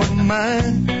lose my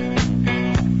mind.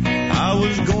 I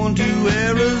was going to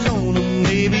Arizona,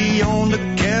 maybe on to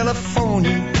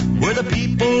California, where the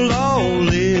people all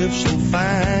live so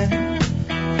fine.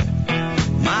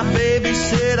 My baby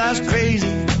said I was crazy.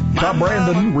 Tom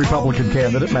Brandon, Republican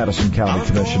candidate, Madison County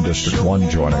Commission, District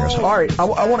 1, joining us. All right, I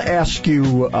want to ask you,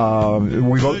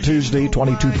 we vote Tuesday,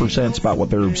 22%, about what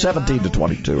they're 17 to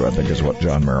 22, I think is what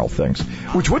John Merrill thinks,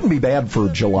 which wouldn't be bad for a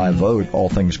July vote, all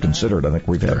things considered. I think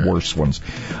we've had worse ones.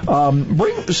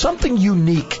 Bring something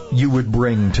unique you would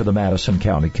bring to the Madison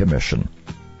County Commission,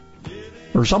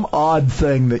 or some odd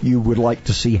thing that you would like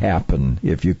to see happen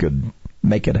if you could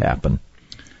make it happen.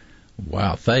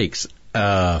 Wow, thanks.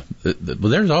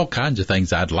 There's all kinds of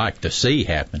things I'd like to see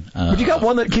happen. But you got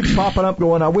one that keeps popping up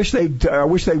going, I wish they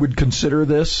would consider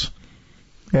this.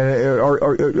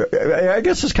 Or I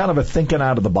guess it's kind of a thinking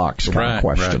out of the box kind of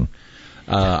question.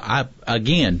 Right.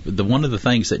 One of the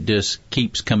things that just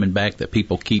keeps coming back that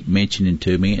people keep mentioning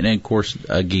to me, and of course,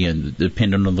 again,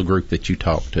 depending on the group that you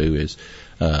talk to,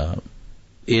 are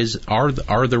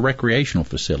the recreational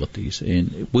facilities.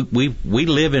 And we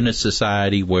live in a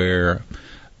society where,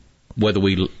 whether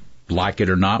we like it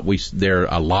or not,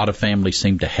 a lot of families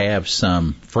seem to have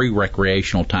some free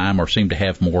recreational time or seem to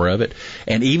have more of it.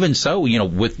 And even so,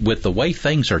 with the way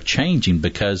things are changing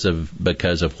because of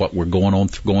what we're going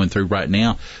through right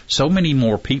now, so many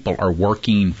more people are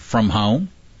working from home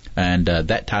and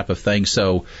that type of thing.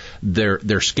 So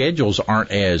their schedules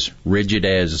aren't as rigid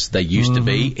as they used to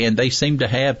be, and they seem to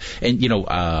have. And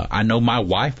I know my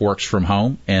wife works from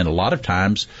home, and a lot of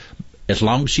times, as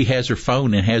long as she has her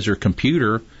phone and has her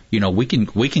computer, we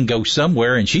can go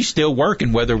somewhere and she's still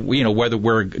working, whether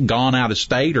we're gone out of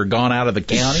state or gone out of the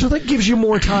county. So that gives you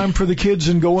more time for the kids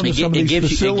and going to some of these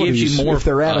facilities, it gives you more, if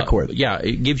they're adequate.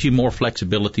 It gives you more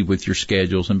flexibility with your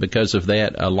schedules, and because of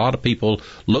that, a lot of people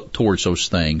look towards those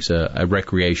things,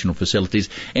 recreational facilities,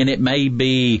 and it may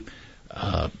be.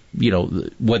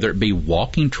 Whether it be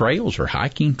walking trails or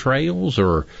hiking trails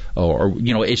or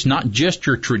it's not just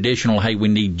your traditional, hey, we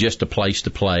need just a place to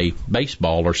play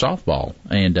baseball or softball.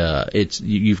 And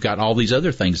you've got all these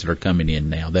other things that are coming in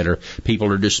now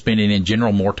people are just spending in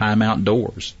general more time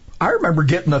outdoors. I remember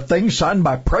getting a thing signed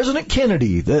by President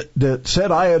Kennedy that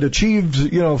said I had achieved,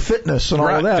 fitness and all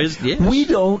of that. Yes. We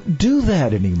don't do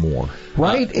that anymore,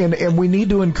 right? And we need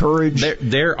to encourage.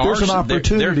 There's an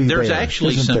opportunity. There's there,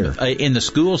 actually some in the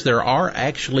schools. There are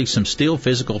actually some still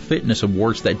physical fitness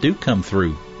awards that do come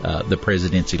through the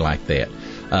presidency like that.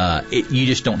 You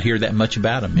just don't hear that much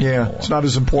about them anymore. Yeah, it's not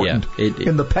as important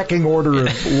in the pecking order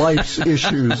of life's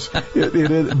issues. It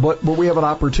is, but we have an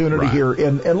opportunity here,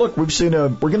 and look, we're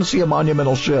going to see a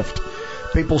monumental shift.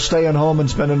 People staying home and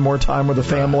spending more time with the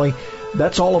family.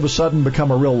 That's all of a sudden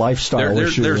become a real lifestyle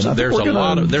issue. There's a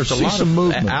lot of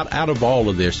movement. Out of all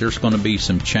of this, there's going to be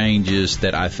some changes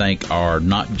that I think are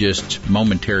not just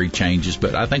momentary changes,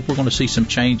 but I think we're going to see some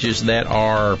changes that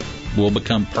will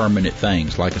become permanent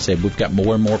things. Like I said, we've got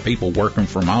more and more people working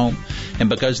from home, and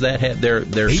because that their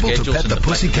able schedules to pet and the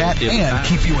pussycat and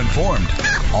keep you informed,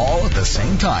 all at the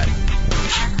same time.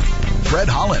 Fred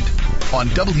Holland on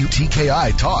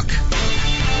WTKI Talk.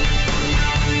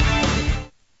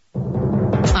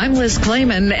 I'm Liz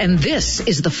Clayman, and this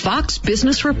is the Fox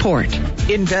Business Report.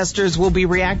 Investors will be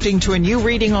reacting to a new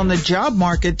reading on the job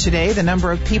market today, the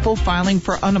number of people filing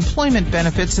for unemployment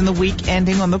benefits in the week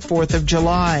ending on the 4th of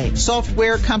July.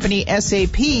 Software company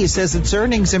SAP says its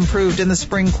earnings improved in the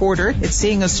spring quarter. It's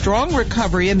seeing a strong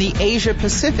recovery in the Asia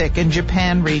Pacific and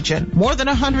Japan region. More than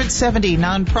 170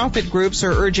 nonprofit groups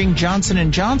are urging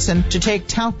Johnson & Johnson to take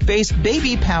talc-based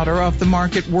baby powder off the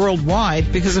market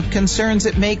worldwide because of concerns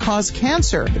it may cause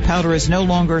cancer. The powder is no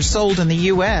longer sold in the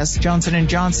U.S. Johnson &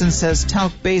 Johnson says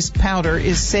talc-based powder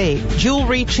is safe.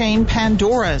 Jewelry chain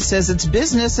Pandora says its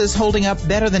business is holding up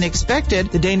better than expected.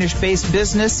 The Danish-based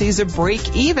business sees a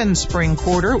break-even spring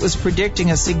quarter. It was predicting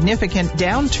a significant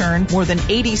downturn. More than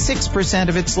 86%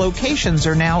 of its locations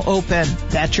are now open.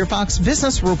 That's your Fox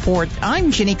Business Report.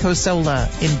 I'm Ginny Cosola,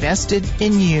 invested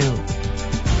in you.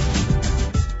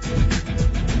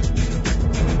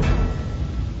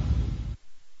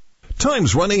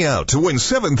 Time's running out to win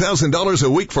 $7,000 a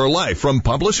week for life from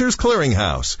Publishers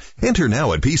Clearinghouse. Enter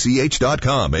now at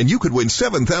PCH.com and you could win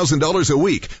 $7,000 a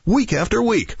week after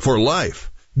week, for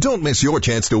life. Don't miss your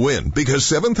chance to win, because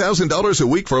 $7,000 a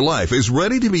week for life is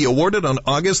ready to be awarded on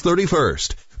August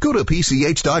 31st. Go to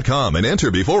PCH.com and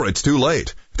enter before it's too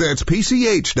late. That's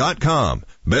PCH.com.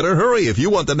 Better hurry if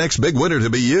you want the next big winner to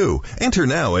be you. Enter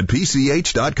now at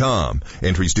PCH.com.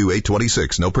 Entries due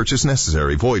 8/26. No purchase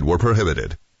necessary. Void where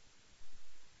prohibited.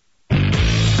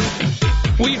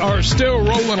 We are still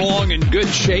rolling along in good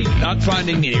shape, not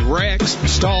finding any wrecks,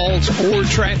 stalls, or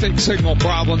traffic signal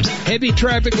problems. Heavy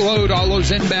traffic load, all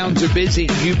those inbounds are busy.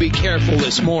 You be careful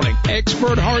this morning.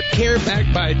 Expert heart care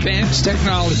backed by advanced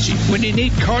technology. When you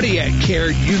need cardiac care,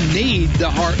 you need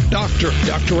the heart doctor.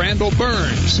 Dr. Randall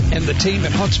Burns and the team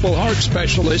at Huntsville Heart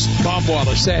Specialist, Bob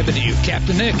Wallace Avenue.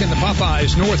 Captain Nick and the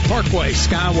Popeyes North Parkway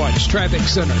Skywatch Traffic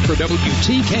Center for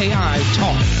WTKI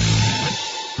Talk.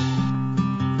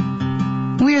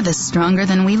 We're the stronger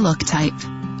than we look type.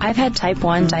 I've had type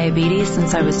 1 diabetes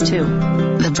since I was 2.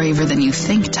 The braver than you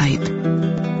think type.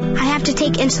 I have to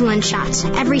take insulin shots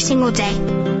every single day.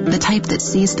 The type that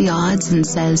sees the odds and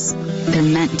says they're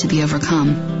meant to be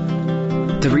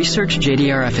overcome. The research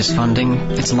JDRF is funding,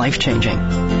 it's life-changing.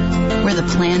 We're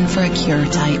the plan for a cure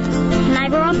type. When I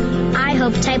grow up, I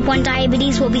hope type 1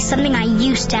 diabetes will be something I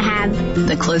used to have.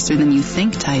 The closer than you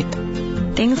think type.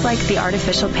 Things like the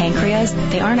artificial pancreas,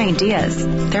 they aren't ideas.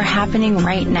 They're happening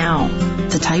right now.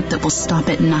 The type that will stop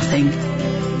at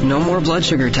nothing. No more blood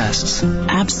sugar tests.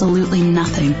 Absolutely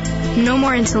nothing. No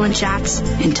more insulin shots.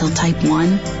 Until type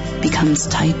 1 becomes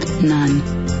type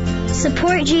none.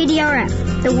 Support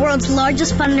JDRF, the world's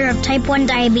largest funder of type 1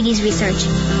 diabetes research.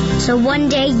 So one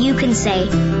day you can say,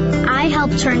 I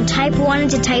helped turn type 1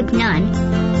 into type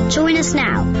none. Join us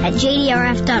now at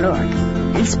jdrf.org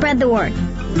and spread the word.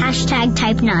 Hashtag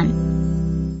type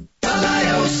none.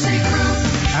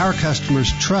 Our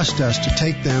customers trust us to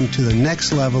take them to the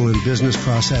next level in business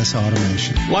process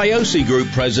automation. Liosi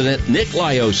Group President Nick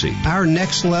Liosi. Our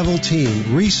next level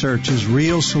team researches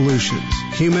real solutions,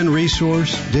 human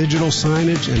resource, digital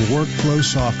signage, and workflow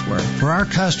software. For our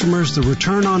customers, the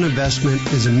return on investment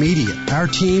is immediate. Our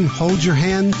team holds your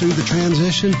hand through the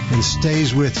transition and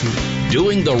stays with you.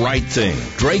 Doing the right thing.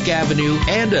 Drake Avenue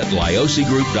and at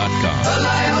LiosiGroup.com. The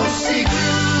Liosi Group.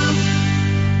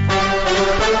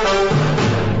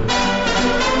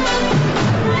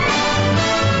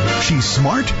 She's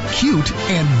smart, cute,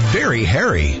 and very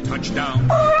hairy. Touchdown.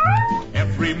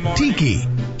 Every morning. Tiki,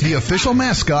 the official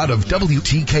mascot of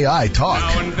WTKI Talk.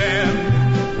 Now and then,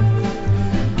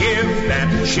 give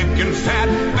that chicken fat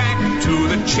back to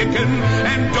the chicken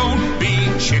and don't be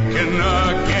chicken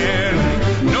again.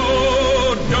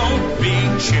 No, don't be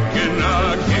chicken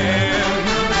again.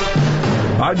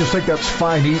 I just think that's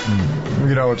fine eating.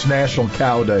 You know, it's National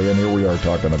Cow Day, and here we are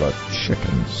talking about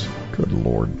chickens. Good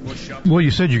Lord. Well,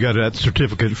 you said you got that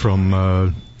certificate from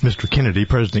Mr. Kennedy,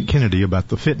 President Kennedy, about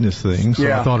the fitness thing,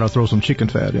 so I thought I'd throw some chicken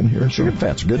fat in here. Chicken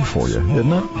fat's good for you,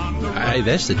 isn't it? Hey,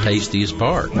 that's the tastiest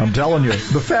part. I'm telling you,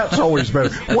 the fat's always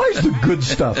better. Why is the good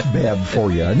stuff bad for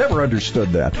you? I never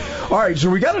understood that. All right, so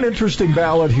we got an interesting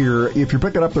ballot here. If you're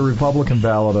picking up the Republican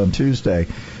ballot on Tuesday,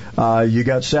 you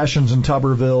got Sessions and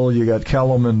Tuberville, you got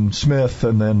Kellum and Smith,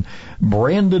 and then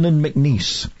Brandon and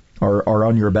McNeese are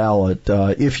on your ballot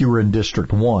if you were in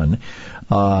District 1.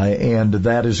 And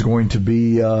that is going to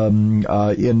be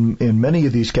in many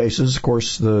of these cases. Of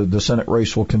course, the Senate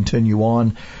race will continue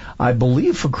on. I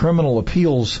believe for criminal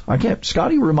appeals,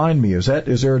 Scotty, remind me, is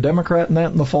there a Democrat in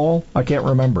that in the fall? I can't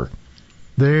remember.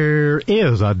 There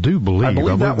is, I do believe. I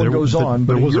believe that one goes on,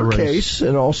 but in your case,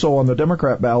 and also on the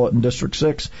Democrat ballot in District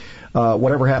 6,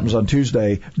 whatever happens on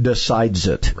Tuesday decides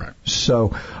it. Right.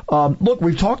 So, look,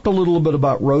 we've talked a little bit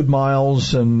about road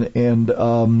miles, and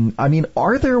I mean,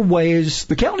 are there ways,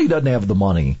 the county doesn't have the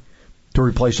money to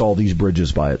replace all these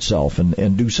bridges by itself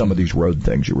and do some of these road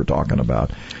things you were talking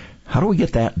about. How do we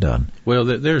get that done? Well,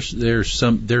 there's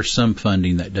some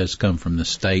funding that does come from the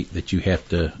state that you have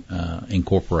to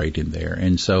incorporate in there,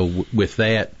 and so with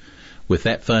that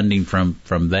funding from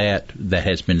that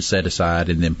has been set aside,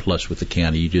 and then plus with the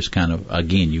county, you just kind of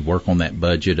again you work on that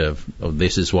budget of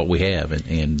this is what we have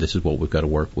and this is what we've got to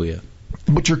work with.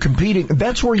 But you're competing.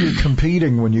 That's where you're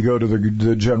competing when you go to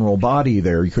the general body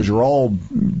there, because you're all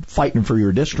fighting for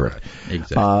your district. Right.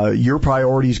 Exactly. Your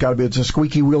priority's got to be, it's a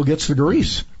squeaky wheel gets the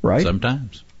grease, right?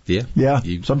 Sometimes, yeah. Yeah.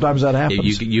 Sometimes that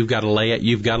happens. You've got to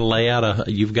lay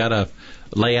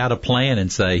out a plan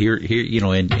and say here,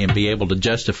 and be able to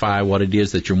justify what it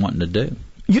is that you're wanting to do.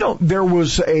 There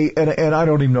was and I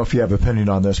don't even know if you have an opinion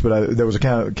on this, but there was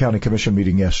a county commission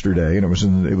meeting yesterday, and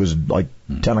it was like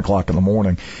 10 o'clock in the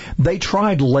morning. They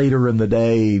tried later in the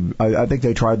day. I think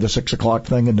they tried the 6 o'clock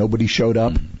thing, and nobody showed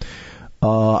up.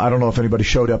 I don't know if anybody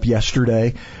showed up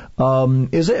yesterday.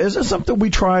 Is it something we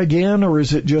try again, or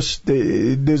is it just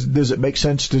does it make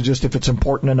sense to just, if it's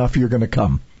important enough, you're going to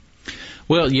come?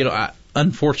 Well,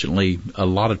 unfortunately, a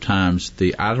lot of times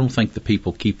I don't think the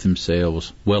people keep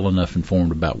themselves well enough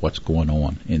informed about what's going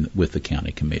on with the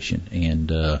county commission.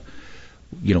 And,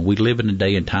 we live in a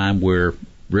day and time where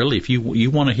really if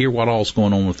you want to hear what all's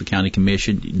going on with the county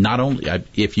commission, not only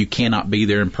if you cannot be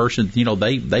there in person,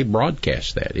 they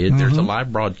broadcast that. There's a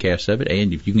live broadcast of it,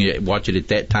 and if you can watch it at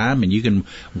that time, and you can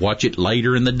watch it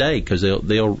later in the day because they'll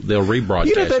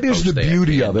rebroadcast. That is the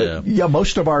beauty of it.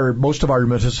 Most of our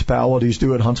municipalities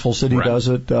do it. Huntsville City does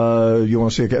it. You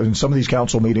want to see it, and some of these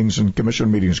council meetings and commission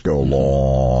meetings go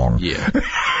long. Yeah.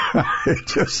 It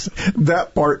just,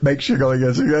 that part makes you go,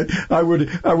 I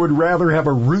would rather have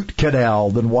a root canal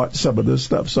than watch some of this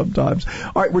stuff sometimes.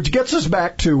 All right, which gets us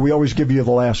back to, we always give you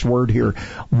the last word here.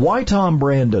 Why Tom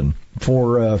Brandon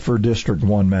for District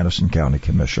 1 Madison County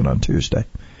Commission on Tuesday?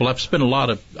 Well, I've spent a lot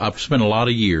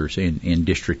of years in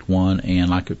District 1, and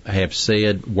like I have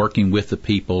said, working with the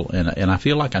people, and I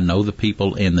feel like I know the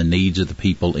people and the needs of the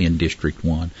people in District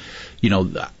 1.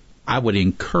 I would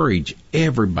encourage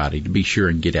everybody to be sure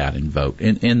and get out and vote.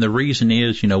 And the reason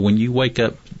is, when you woke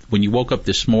up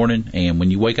this morning and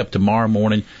when you wake up tomorrow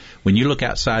morning, when you look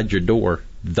outside your door,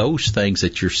 those things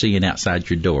that you're seeing outside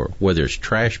your door, whether it's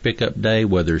trash pickup day,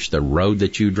 whether it's the road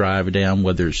that you drive down,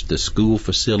 whether it's the school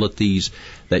facilities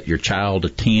that your child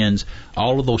attends,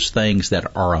 all of those things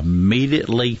that are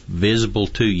immediately visible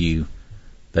to you,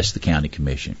 that's the county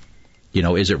commission.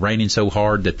 Is it raining so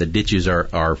hard that the ditches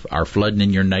are flooding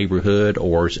in your neighborhood,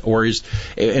 or is,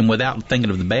 and without thinking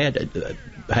of the bad,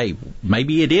 hey,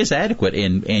 maybe it is adequate,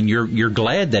 and you're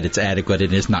glad that it's adequate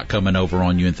and it's not coming over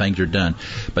on you and things are done.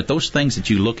 But those things that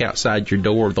you look outside your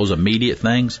door, those immediate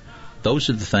things, those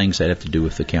are the things that have to do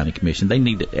with the county commission.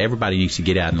 Everybody needs to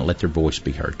get out and let their voice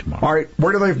be heard tomorrow. All right,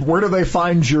 where do they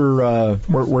find your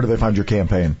where do they find your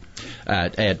campaign?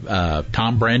 At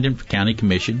Tom Brandon for County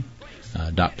Commission.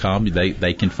 .com.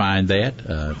 They can find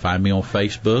that. Find me on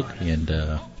Facebook, and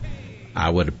I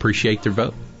would appreciate their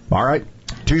vote. All right.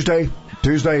 Tuesday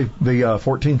the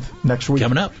 14th next week.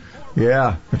 Coming up.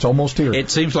 Yeah, it's almost here. It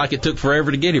seems like it took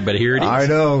forever to get here, but here it is. I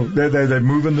know. They're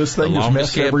moving this thing. The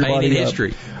longest campaign in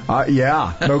history.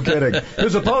 Yeah, no kidding.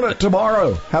 His opponent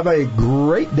tomorrow. Have a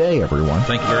great day, everyone.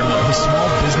 Thank you very much. The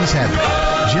Small Business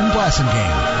Advocate, Jim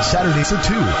Blassingame, Saturdays at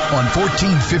 2 on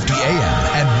 1450 AM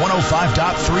and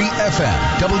 105.3 FM,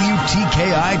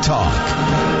 WTKI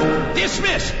Talk.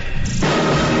 Dismiss!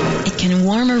 It can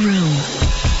warm a room.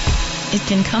 It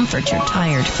can comfort your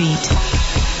tired feet.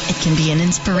 It can be an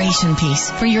inspiration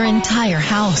piece for your entire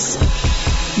house.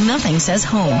 Nothing says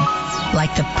home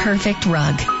like the perfect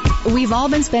rug. We've all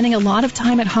been spending a lot of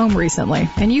time at home recently,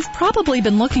 and you've probably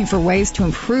been looking for ways to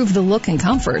improve the look and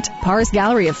comfort. Parr's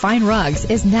Gallery of Fine Rugs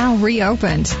is now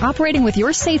reopened. Operating with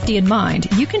your safety in mind,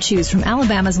 you can choose from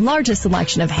Alabama's largest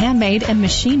selection of handmade and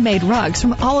machine-made rugs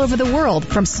from all over the world,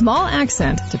 from small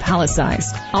accent to palace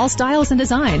size. All styles and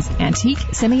designs, antique,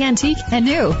 semi-antique, and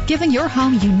new, giving your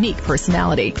home unique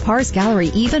personality. Parr's Gallery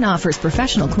even offers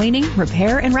professional cleaning,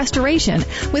 repair, and restoration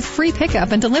with free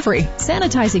pickup and delivery,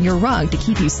 sanitizing your rug to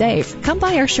keep you safe. Come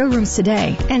by our showrooms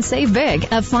today and save big.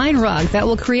 A fine rug that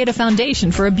will create a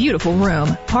foundation for a beautiful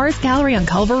room. Parr's Gallery on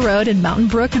Culver Road in Mountain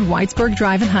Brook and Whitesburg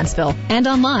Drive in Huntsville. And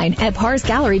online at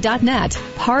parsgallery.net.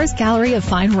 Parr's Gallery of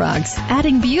Fine Rugs,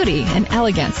 adding beauty and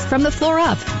elegance from the floor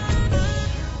up.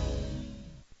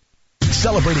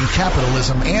 celebrating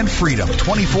capitalism and freedom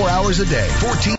 24 hours a day, 14